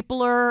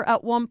stapler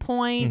at one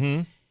point.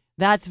 Mm-hmm.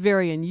 That's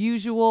very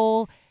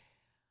unusual.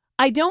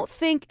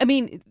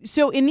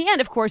 So in the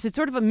end, of course, it's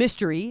sort of a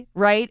mystery,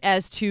 right,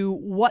 as to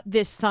what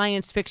this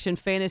science fiction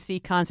fantasy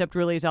concept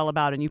really is all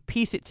about. And you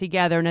piece it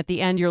together, and at the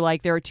end, you're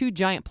like, there are 2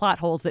 giant plot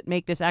holes that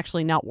make this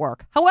actually not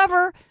work.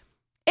 However,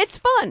 it's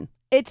fun.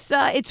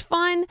 It's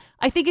fun.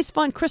 I think it's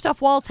fun.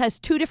 Christoph Waltz has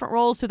 2 different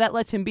roles, so that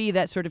lets him be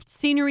that sort of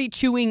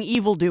scenery-chewing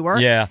evildoer.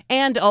 Yeah.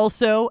 And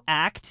also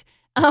act.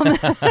 I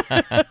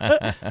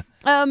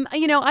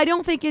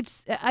don't think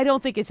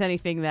it's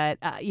anything that,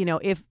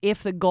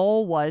 if the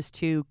goal was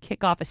to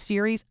kick off a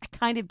series, I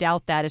kind of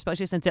doubt that,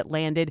 especially since it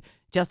landed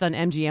just on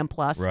MGM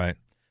Plus. Right.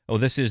 Oh,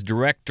 this is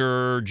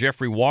director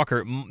Jeffrey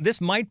Walker. This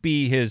might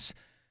be his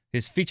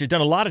feature. Done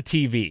a lot of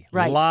TV.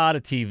 Right. A lot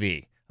of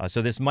TV.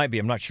 So this might be,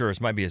 I'm not sure,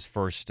 this might be his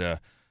first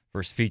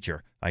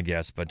feature, I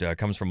guess, but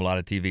comes from a lot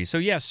of TV. So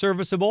yeah,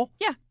 serviceable.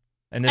 Yeah.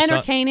 And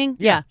entertaining.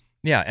 Yeah.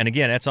 Yeah, and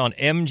again, that's on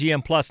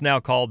MGM Plus now,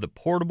 called The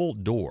Portable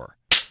Door.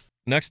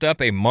 Next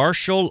up, a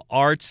martial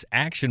arts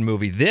action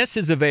movie. This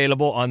is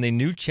available on the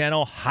new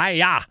channel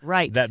Hi-Ya.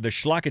 Right. That the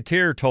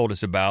Schlocketeer told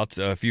us about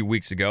a few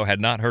weeks ago. Had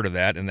not heard of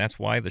that, and that's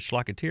why the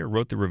Schlocketeer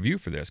wrote the review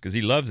for this, because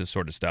he loves this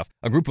sort of stuff.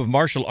 A group of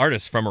martial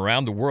artists from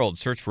around the world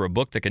search for a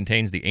book that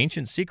contains the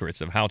ancient secrets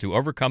of how to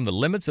overcome the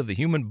limits of the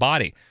human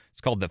body.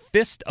 It's called The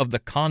Fist of the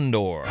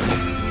Condor.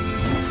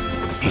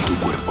 Y tu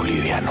cuerpo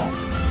liviano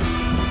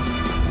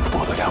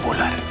podrá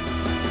volar.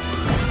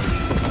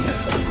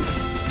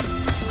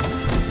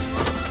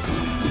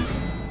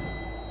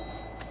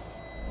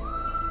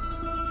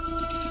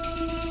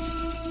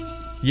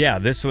 Yeah,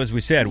 this, as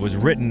we said, was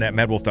written at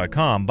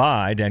MadWolf.com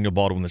by Daniel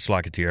Baldwin, the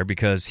Schlocketeer,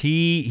 because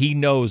he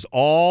knows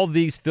all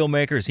these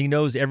filmmakers. He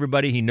knows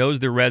everybody. He knows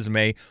their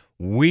resume.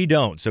 We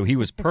don't. So he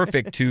was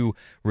perfect to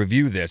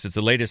review this. It's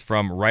the latest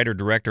from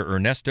writer-director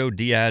Ernesto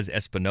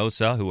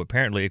Diaz-Espinosa, who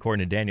apparently,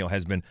 according to Daniel,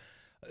 has been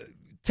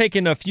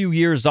taken a few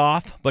years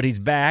off, but he's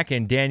back,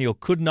 and Daniel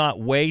could not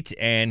wait,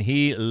 and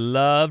he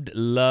loved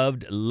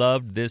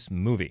this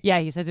movie. Yeah,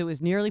 he says it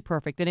was nearly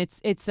perfect, and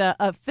it's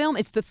a film.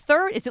 It's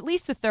at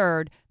least the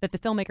third that the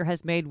filmmaker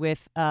has made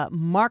with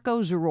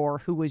Marco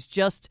Zaror, who was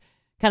just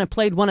kind of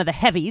played one of the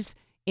heavies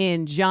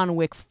in John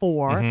Wick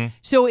 4. Mm-hmm.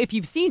 So if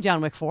you've seen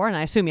John Wick 4, and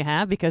I assume you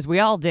have because we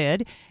all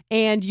did,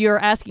 and you're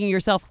asking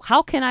yourself,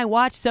 how can I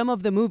watch some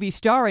of the movies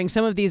starring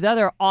some of these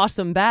other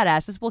awesome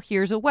badasses? Well,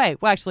 here's a way.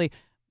 Well, actually,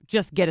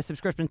 just get a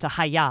subscription to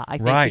Hayya, I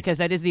think, right. because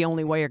that is the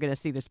only way you're going to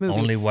see this movie.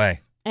 Only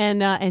way.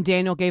 And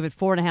Daniel gave it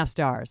 4.5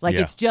 stars. Like,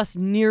 it's just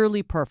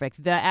nearly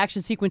perfect. The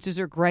action sequences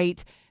are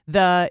great.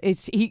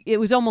 It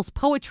was almost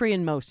poetry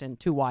in motion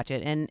to watch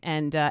it.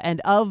 And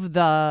of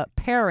the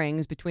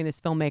pairings between this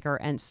filmmaker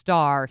and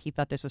star, he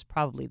thought this was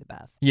probably the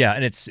best. Yeah,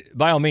 and it's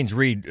by all means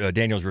read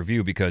Daniel's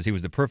review because he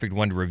was the perfect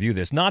one to review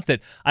this. Not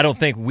that I don't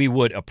think we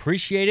would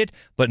appreciate it,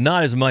 but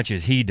not as much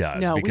as he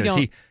does. No,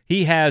 because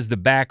he has the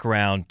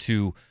background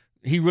to.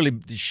 He really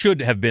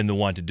should have been the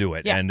one to do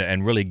it,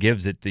 and really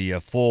gives it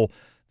the full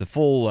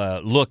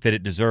look that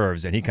it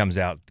deserves, and he comes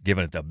out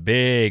giving it the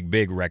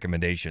big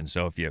recommendation.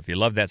 So if you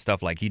love that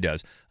stuff like he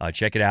does,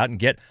 check it out and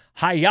get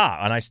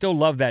Hayya. And I still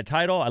love that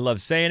title. I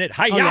love saying it.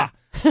 Hayya. Oh, yeah.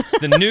 It's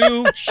the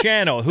new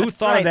channel. Who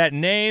thought of that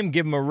name?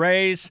 Give him a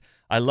raise.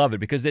 I love it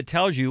because it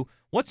tells you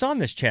what's on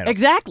this channel.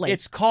 Exactly.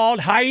 It's called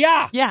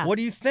Hayya. Yeah. What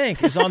do you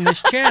think is on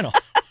this channel?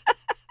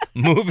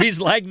 Movies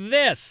like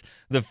this,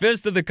 The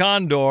Fist of the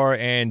Condor,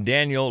 and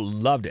Daniel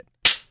loved it.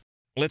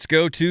 Let's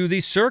go to The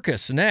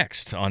Circus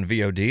next on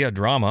VOD, a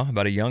drama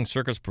about a young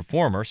circus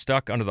performer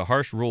stuck under the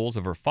harsh rules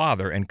of her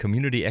father and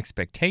community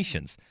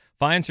expectations.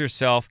 Finds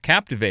herself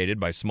captivated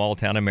by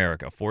small-town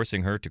America,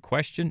 forcing her to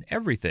question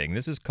everything.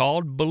 This is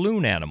called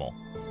Balloon Animal.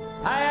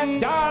 I am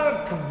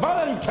Dark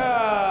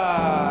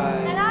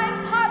Valentine! And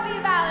I'm Poppy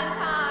Valentine!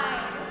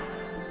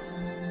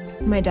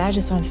 My dad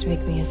just wants to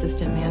make me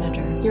assistant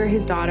manager. You're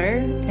his daughter,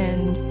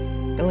 and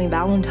the only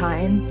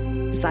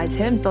Valentine, besides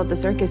him, still at the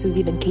circus who's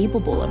even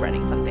capable of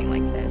running something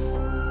like this.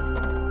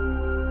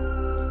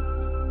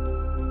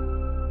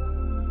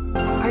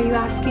 Are you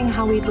asking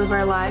how we'd live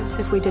our lives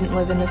if we didn't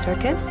live in the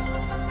circus?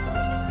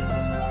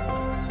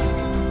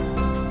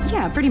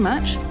 Yeah, pretty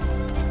much.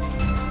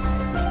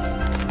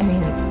 I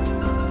mean,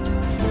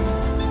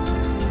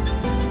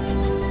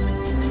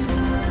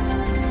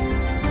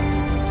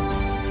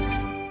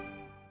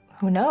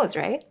 who knows,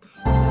 right?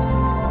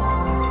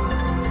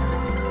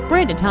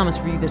 Brandon Thomas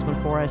reviewed this one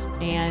for us,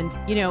 and,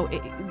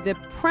 the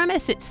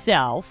premise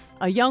itself,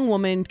 a young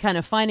woman kind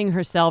of finding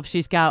herself,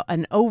 she's got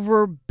an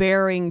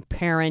overbearing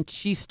parent,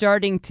 she's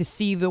starting to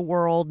see the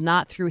world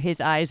not through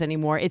his eyes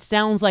anymore. It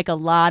sounds like a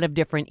lot of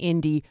different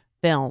indie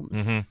films.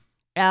 Mm-hmm.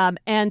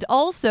 And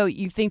also,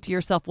 you think to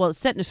yourself, well, it's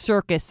set in a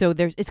circus, so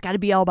it's got to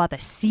be all about the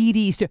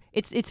seedy stuff.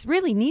 It's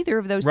really neither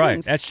of those things.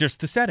 Right, that's just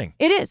the setting.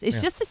 It is.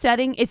 It's just the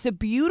setting. It's a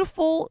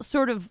beautiful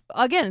sort of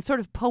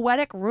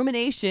poetic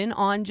rumination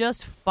on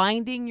just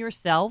finding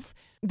yourself.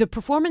 The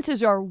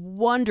performances are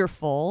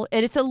wonderful,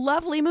 and it's a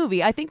lovely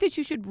movie. I think that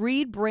you should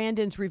read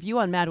Brandon's review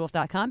on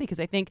MadWolf.com because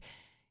I think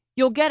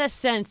you'll get a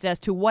sense as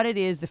to what it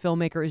is the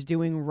filmmaker is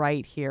doing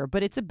right here,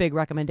 but it's a big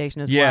recommendation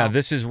as well. Yeah,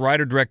 this is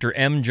writer-director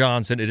M.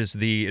 Johnson. It is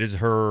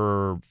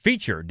her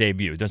feature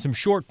debut. Done some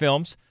short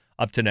films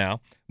up to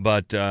now,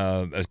 but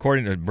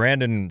according to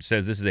Brandon,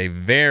 says this is a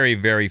very,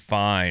 very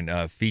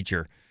fine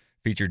feature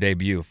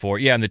debut for.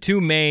 Yeah, and the two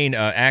main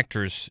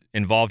actors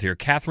involved here,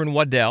 Catherine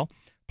Waddell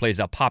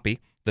plays Poppy,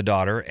 the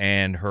daughter,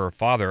 and her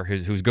father,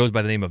 who goes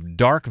by the name of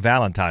Dark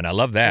Valentine. I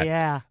love that.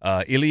 Yeah.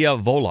 Ilya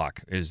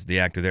Volok is the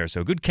actor there.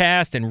 So good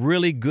cast and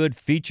really good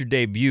feature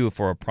debut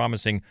for a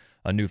promising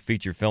new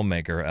feature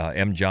filmmaker,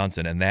 M.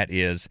 Johnson, and that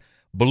is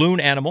Balloon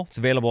Animal. It's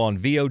available on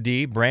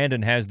VOD.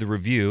 Brandon has the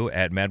review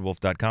at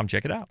madwolf.com.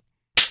 Check it out.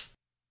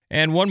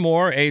 And one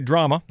more, a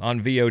drama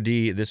on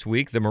VOD this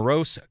week. The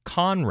morose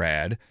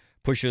Conrad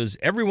pushes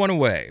everyone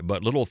away,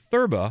 but little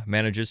Thurba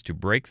manages to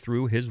break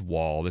through his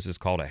wall. This is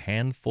called A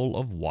Handful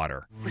of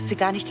Water. Wusste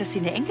gar nicht, dass Sie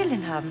eine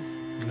Enkelin haben.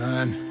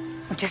 Nein.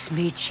 Und das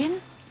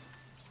Mädchen?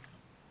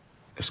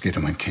 Es geht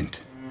um ein Kind.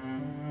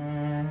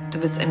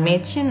 Du willst ein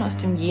Mädchen aus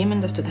dem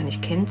Jemen, das du gar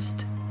nicht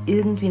kennst,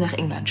 irgendwie nach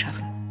England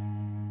schaffen.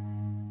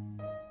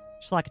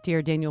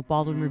 Schlocketeer Daniel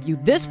Baldwin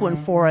reviewed this one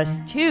for us,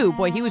 too.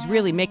 Boy, he was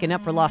really making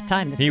up for lost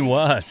time this week. He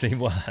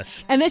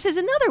was. And this is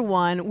another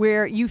one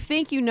where you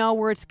think you know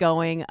where it's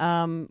going.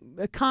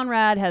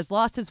 Conrad has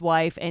lost his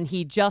wife, and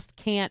he just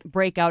can't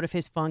break out of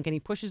his funk, and he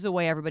pushes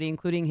away everybody,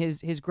 including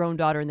his grown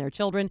daughter and their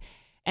children.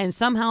 And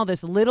somehow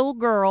this little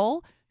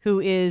girl,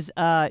 who is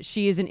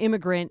she is an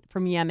immigrant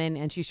from Yemen,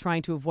 and she's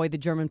trying to avoid the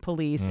German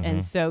police,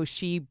 and so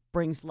she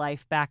brings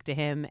life back to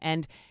him.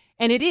 And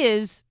it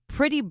is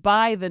pretty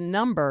by the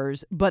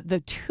numbers, but the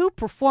two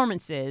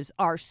performances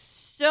are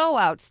so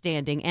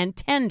outstanding and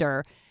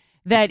tender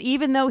that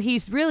even though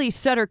he's really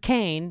Sutter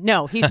Kane,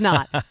 no, he's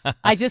not.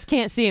 I just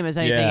can't see him as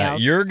anything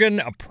else. Jürgen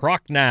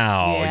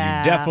Prochnow.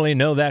 Yeah. You definitely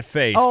know that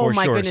face for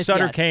my sure. Goodness,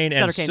 Sutter yes. Kane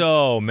Sutter and Kane.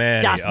 so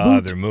many Das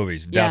other Boot.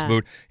 movies. Yeah. Das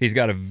Boot. He's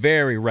got a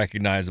very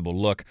recognizable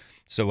look.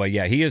 So,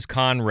 he is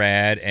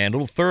Conrad, and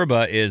little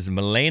Thurba is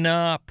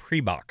Milena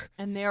Priebach.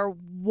 And they're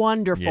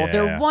wonderful. Yeah.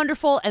 They're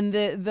wonderful, and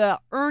the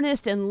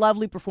earnest and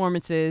lovely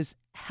performances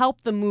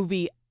help the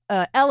movie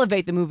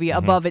elevate the movie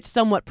above its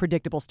somewhat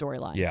predictable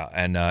storyline. Yeah,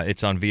 and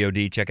it's on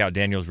VOD. Check out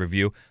Daniel's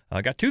review.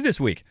 I got two this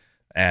week.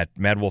 at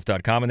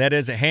madwolf.com, and that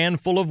is a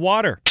handful of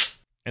water.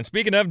 And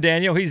speaking of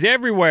Daniel, he's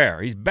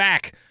everywhere. He's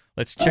back.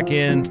 Let's check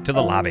in to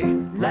the lobby.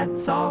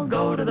 Let's all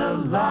go to the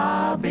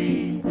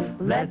lobby.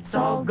 Let's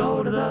all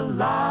go to the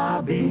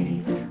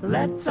lobby.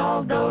 Let's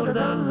all go to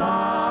the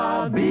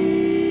lobby.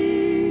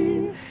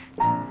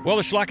 Well,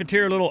 the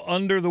Schlocketeer a little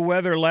under the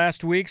weather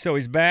last week, so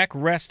he's back,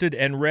 rested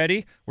and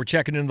ready. We're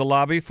checking in the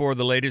lobby for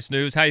the latest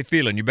news. How you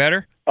feeling? You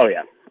better? Oh,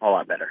 yeah. A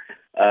lot better.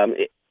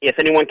 If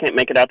anyone can't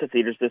make it out to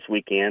theaters this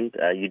weekend,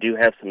 you do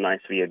have some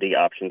nice VOD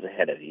options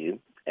ahead of you,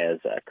 as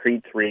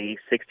Creed 3,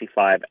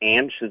 65,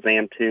 and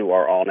Shazam 2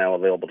 are all now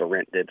available to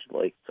rent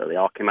digitally. So they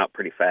all came out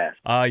pretty fast.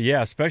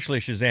 Yeah, especially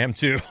Shazam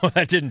 2.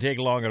 That didn't take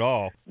long at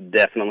all.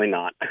 Definitely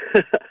not.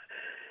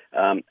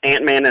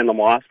 Ant-Man and the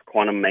Wasp: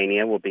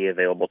 Quantumania will be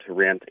available to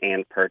rent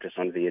and purchase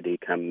on VOD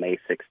come May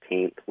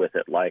 16th, with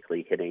it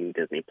likely hitting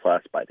Disney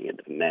Plus by the end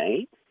of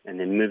May. And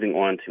then moving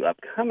on to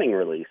upcoming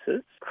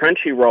releases,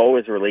 Crunchyroll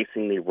is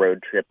releasing the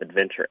road trip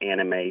adventure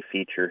anime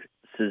feature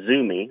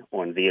Suzumi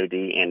on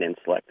VOD and in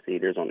select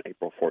theaters on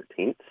April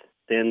 14th.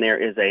 Then there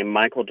is a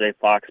Michael J.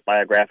 Fox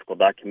biographical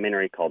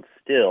documentary called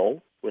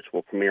Still, which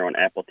will premiere on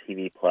Apple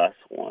TV Plus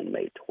on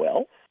May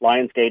 12th.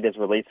 Lionsgate is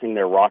releasing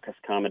their raucous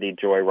comedy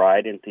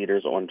Joyride in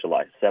theaters on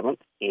July 7th,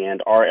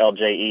 and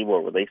RLJE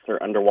will release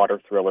their underwater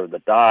thriller The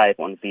Dive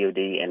on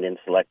VOD and in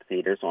select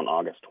theaters on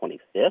August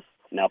 25th.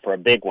 Now for a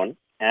big one,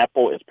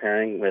 Apple is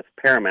pairing with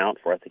Paramount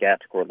for a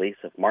theatrical release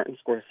of Martin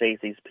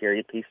Scorsese's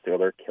period piece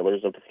thriller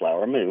Killers of the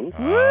Flower Moon.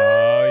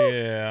 Oh,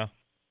 yeah.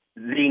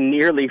 The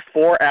nearly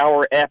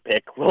 4-hour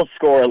epic will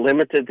score a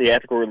limited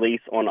theatrical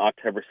release on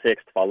October 6th,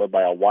 followed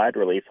by a wide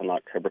release on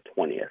October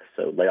 20th.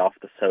 So lay off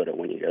the soda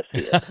when you go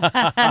see it.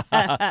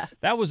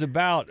 That was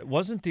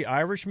wasn't The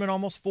Irishman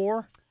almost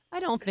 4? I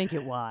don't think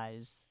it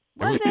was.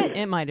 Was it?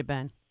 It might have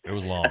been. It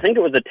was long. I think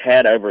it was a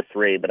tad over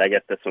 3, but I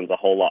guess this one's a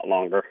whole lot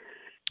longer.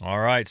 All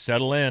right,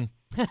 settle in.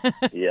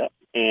 Yeah.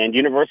 And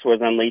Universal is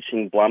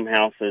unleashing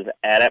Blumhouse's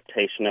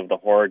adaptation of the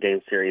horror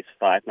game series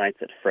Five Nights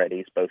at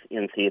Freddy's, both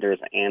in theaters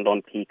and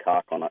on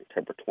Peacock on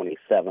October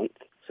 27th.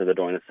 So they're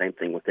doing the same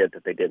thing with it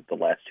that they did the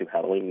last 2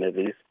 Halloween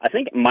movies. I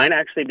think it might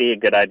actually be a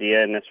good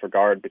idea in this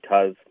regard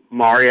because,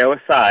 Mario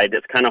aside,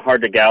 it's kind of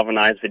hard to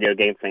galvanize video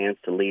game fans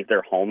to leave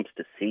their homes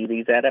to see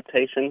these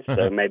adaptations.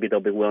 So maybe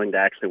they'll be willing to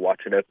actually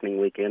watch it opening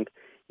weekend,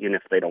 even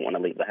if they don't want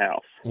to leave the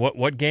house.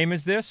 What game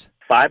is this?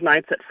 Five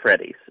Nights at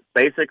Freddy's.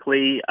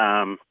 Basically,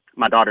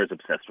 my daughter's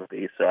obsessed with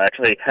these, so I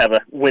actually have a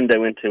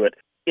window into it.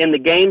 In the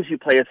games, you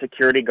play a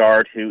security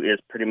guard who is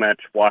pretty much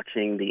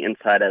watching the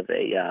inside of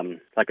a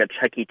like a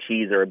Chuck E.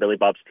 Cheese or a Billy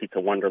Bob's Pizza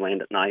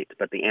Wonderland at night,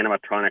 but the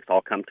animatronics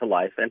all come to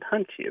life and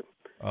hunt you.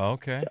 Oh,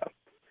 okay.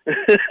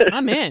 So.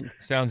 I'm in.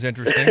 Sounds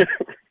interesting.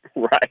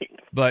 Right.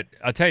 But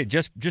I'll tell you,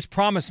 just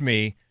promise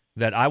me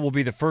that I will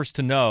be the first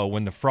to know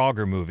when the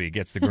Frogger movie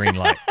gets the green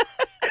light.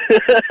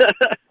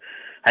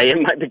 Hey,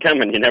 it might be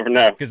coming. You never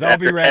know. Because I'll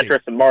be ready.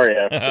 Tetris and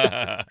Mario.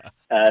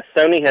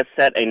 Sony has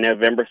set a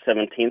November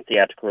 17th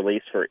theatrical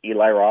release for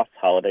Eli Roth's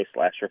holiday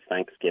slasher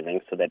Thanksgiving,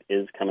 so that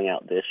is coming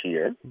out this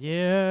year.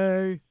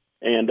 Yay!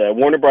 And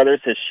Warner Brothers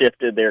has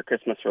shifted their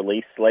Christmas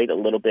release slate a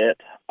little bit.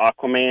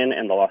 Aquaman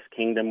and the Lost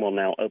Kingdom will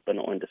now open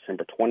on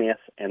December 20th,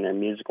 and their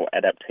musical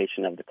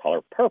adaptation of The Color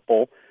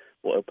Purple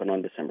will open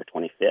on December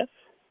 25th.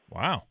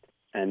 Wow.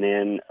 And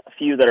then a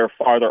few that are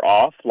farther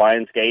off,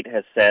 Lionsgate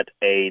has set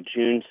a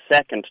June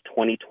 2nd,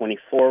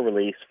 2024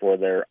 release for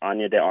their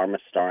Anya de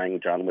Armas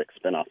starring John Wick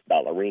spinoff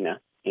Ballerina.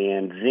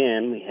 And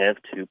then we have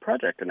 2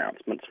 project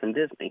announcements from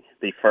Disney.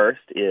 The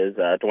first is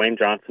Dwayne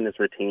Johnson is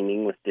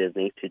reteaming with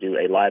Disney to do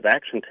a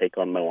live-action take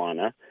on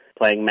Moana,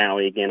 playing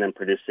Maui again and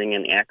producing,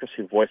 and the actress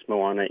who voiced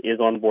Moana is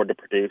on board to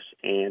produce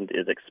and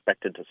is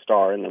expected to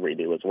star in the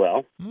redo as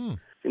well.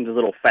 Seems a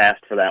little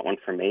fast for that one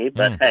for me,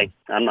 but hey,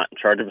 I'm not in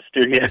charge of a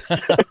studio.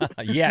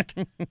 Yet.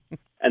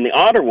 And the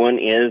odder one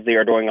is they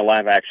are doing a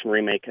live-action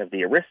remake of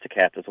The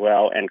Aristocats as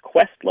well, and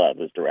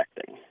Questlove is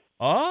directing.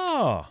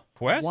 Oh,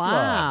 Questlove.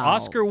 Wow.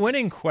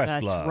 Oscar-winning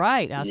Questlove. That's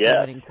right,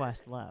 Oscar-winning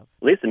Questlove.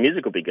 At least the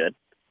music will be good.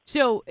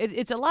 So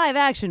it's a live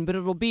action, but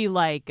it'll be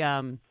like...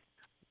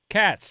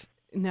 Cats.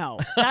 No,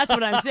 that's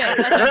what I'm saying.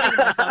 That's what I'm thinking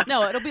to myself.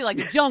 No, it'll be like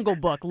a Jungle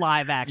Book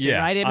live action,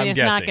 right? I mean, it's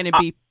not going to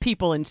be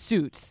people in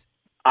suits.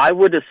 I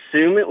would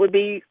assume it would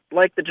be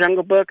like the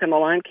Jungle Book and the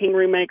Lion King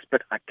remakes,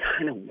 but I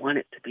kind of want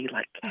it to be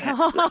like Cats.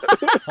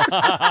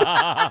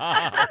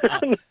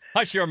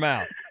 Hush your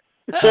mouth.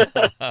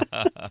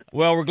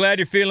 Well, we're glad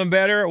you're feeling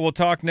better. We'll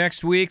talk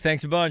next week.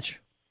 Thanks a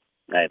bunch.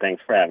 Hey,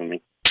 thanks for having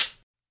me.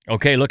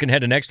 Okay, looking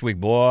ahead to next week,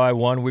 boy,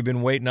 one we've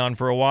been waiting on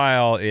for a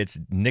while.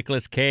 It's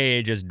Nicolas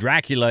Cage as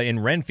Dracula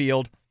in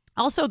Renfield.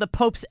 Also, The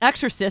Pope's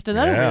Exorcist,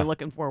 another we're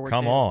looking forward to.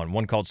 Come on.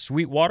 One called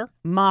Sweetwater.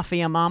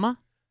 Mafia Mama.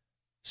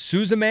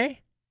 Suzume.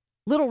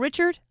 Little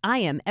Richard, I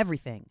Am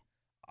Everything.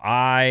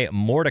 I,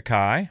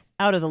 Mordecai.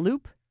 Out of the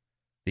Loop.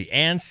 The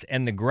Ants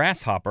and the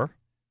Grasshopper.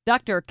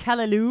 Dr.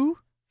 Kalaloo.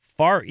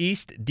 Far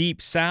East, Deep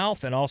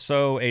South, and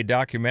also a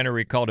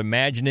documentary called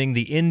Imagining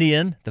the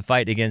Indian, the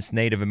fight against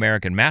Native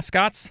American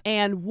mascots.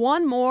 And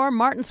one more,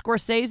 Martin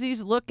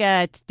Scorsese's look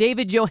at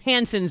David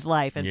Johansen's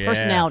life and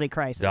personality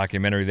crisis.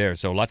 Documentary there,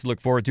 so lots to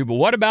look forward to. But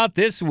what about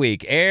this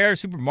week? Air,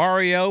 Super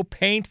Mario,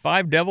 Paint,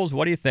 Five Devils,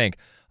 what do you think?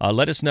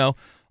 Let us know.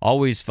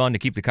 Always fun to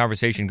keep the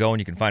conversation going.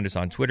 You can find us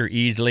on Twitter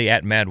easily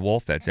at Mad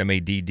Wolf. That's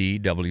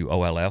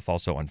MADDWOLF.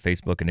 Also on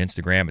Facebook and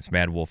Instagram, it's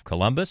Mad Wolf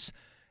Columbus.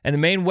 And the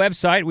main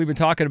website we've been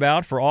talking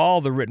about for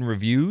all the written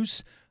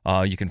reviews.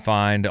 You can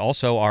find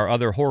also our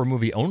other horror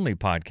movie only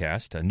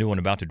podcast, a new one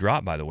about to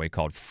drop, by the way,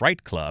 called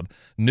Fright Club.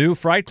 New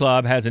Fright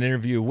Club has an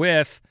interview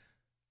with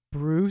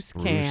Bruce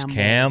Campbell.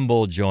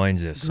 Campbell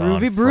joins us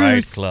Groovy on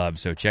Bruce. Fright Club,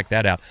 so check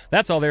that out.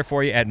 That's all there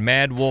for you at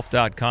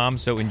madwolf.com.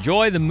 So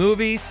enjoy the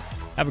movies.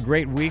 Have a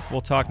great week.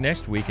 We'll talk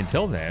next week.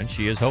 Until then,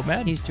 she is Hope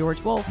Madden. He's George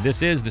Wolf.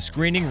 This is the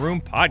Screening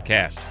Room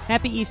Podcast.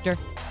 Happy Easter.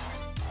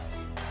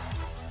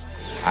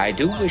 I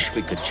do wish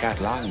we could chat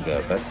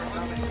longer, but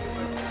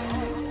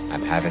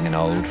I'm having an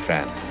old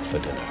friend for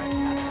dinner.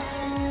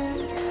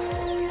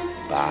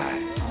 Bye.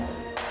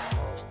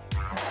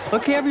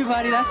 Okay,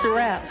 everybody, that's a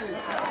wrap.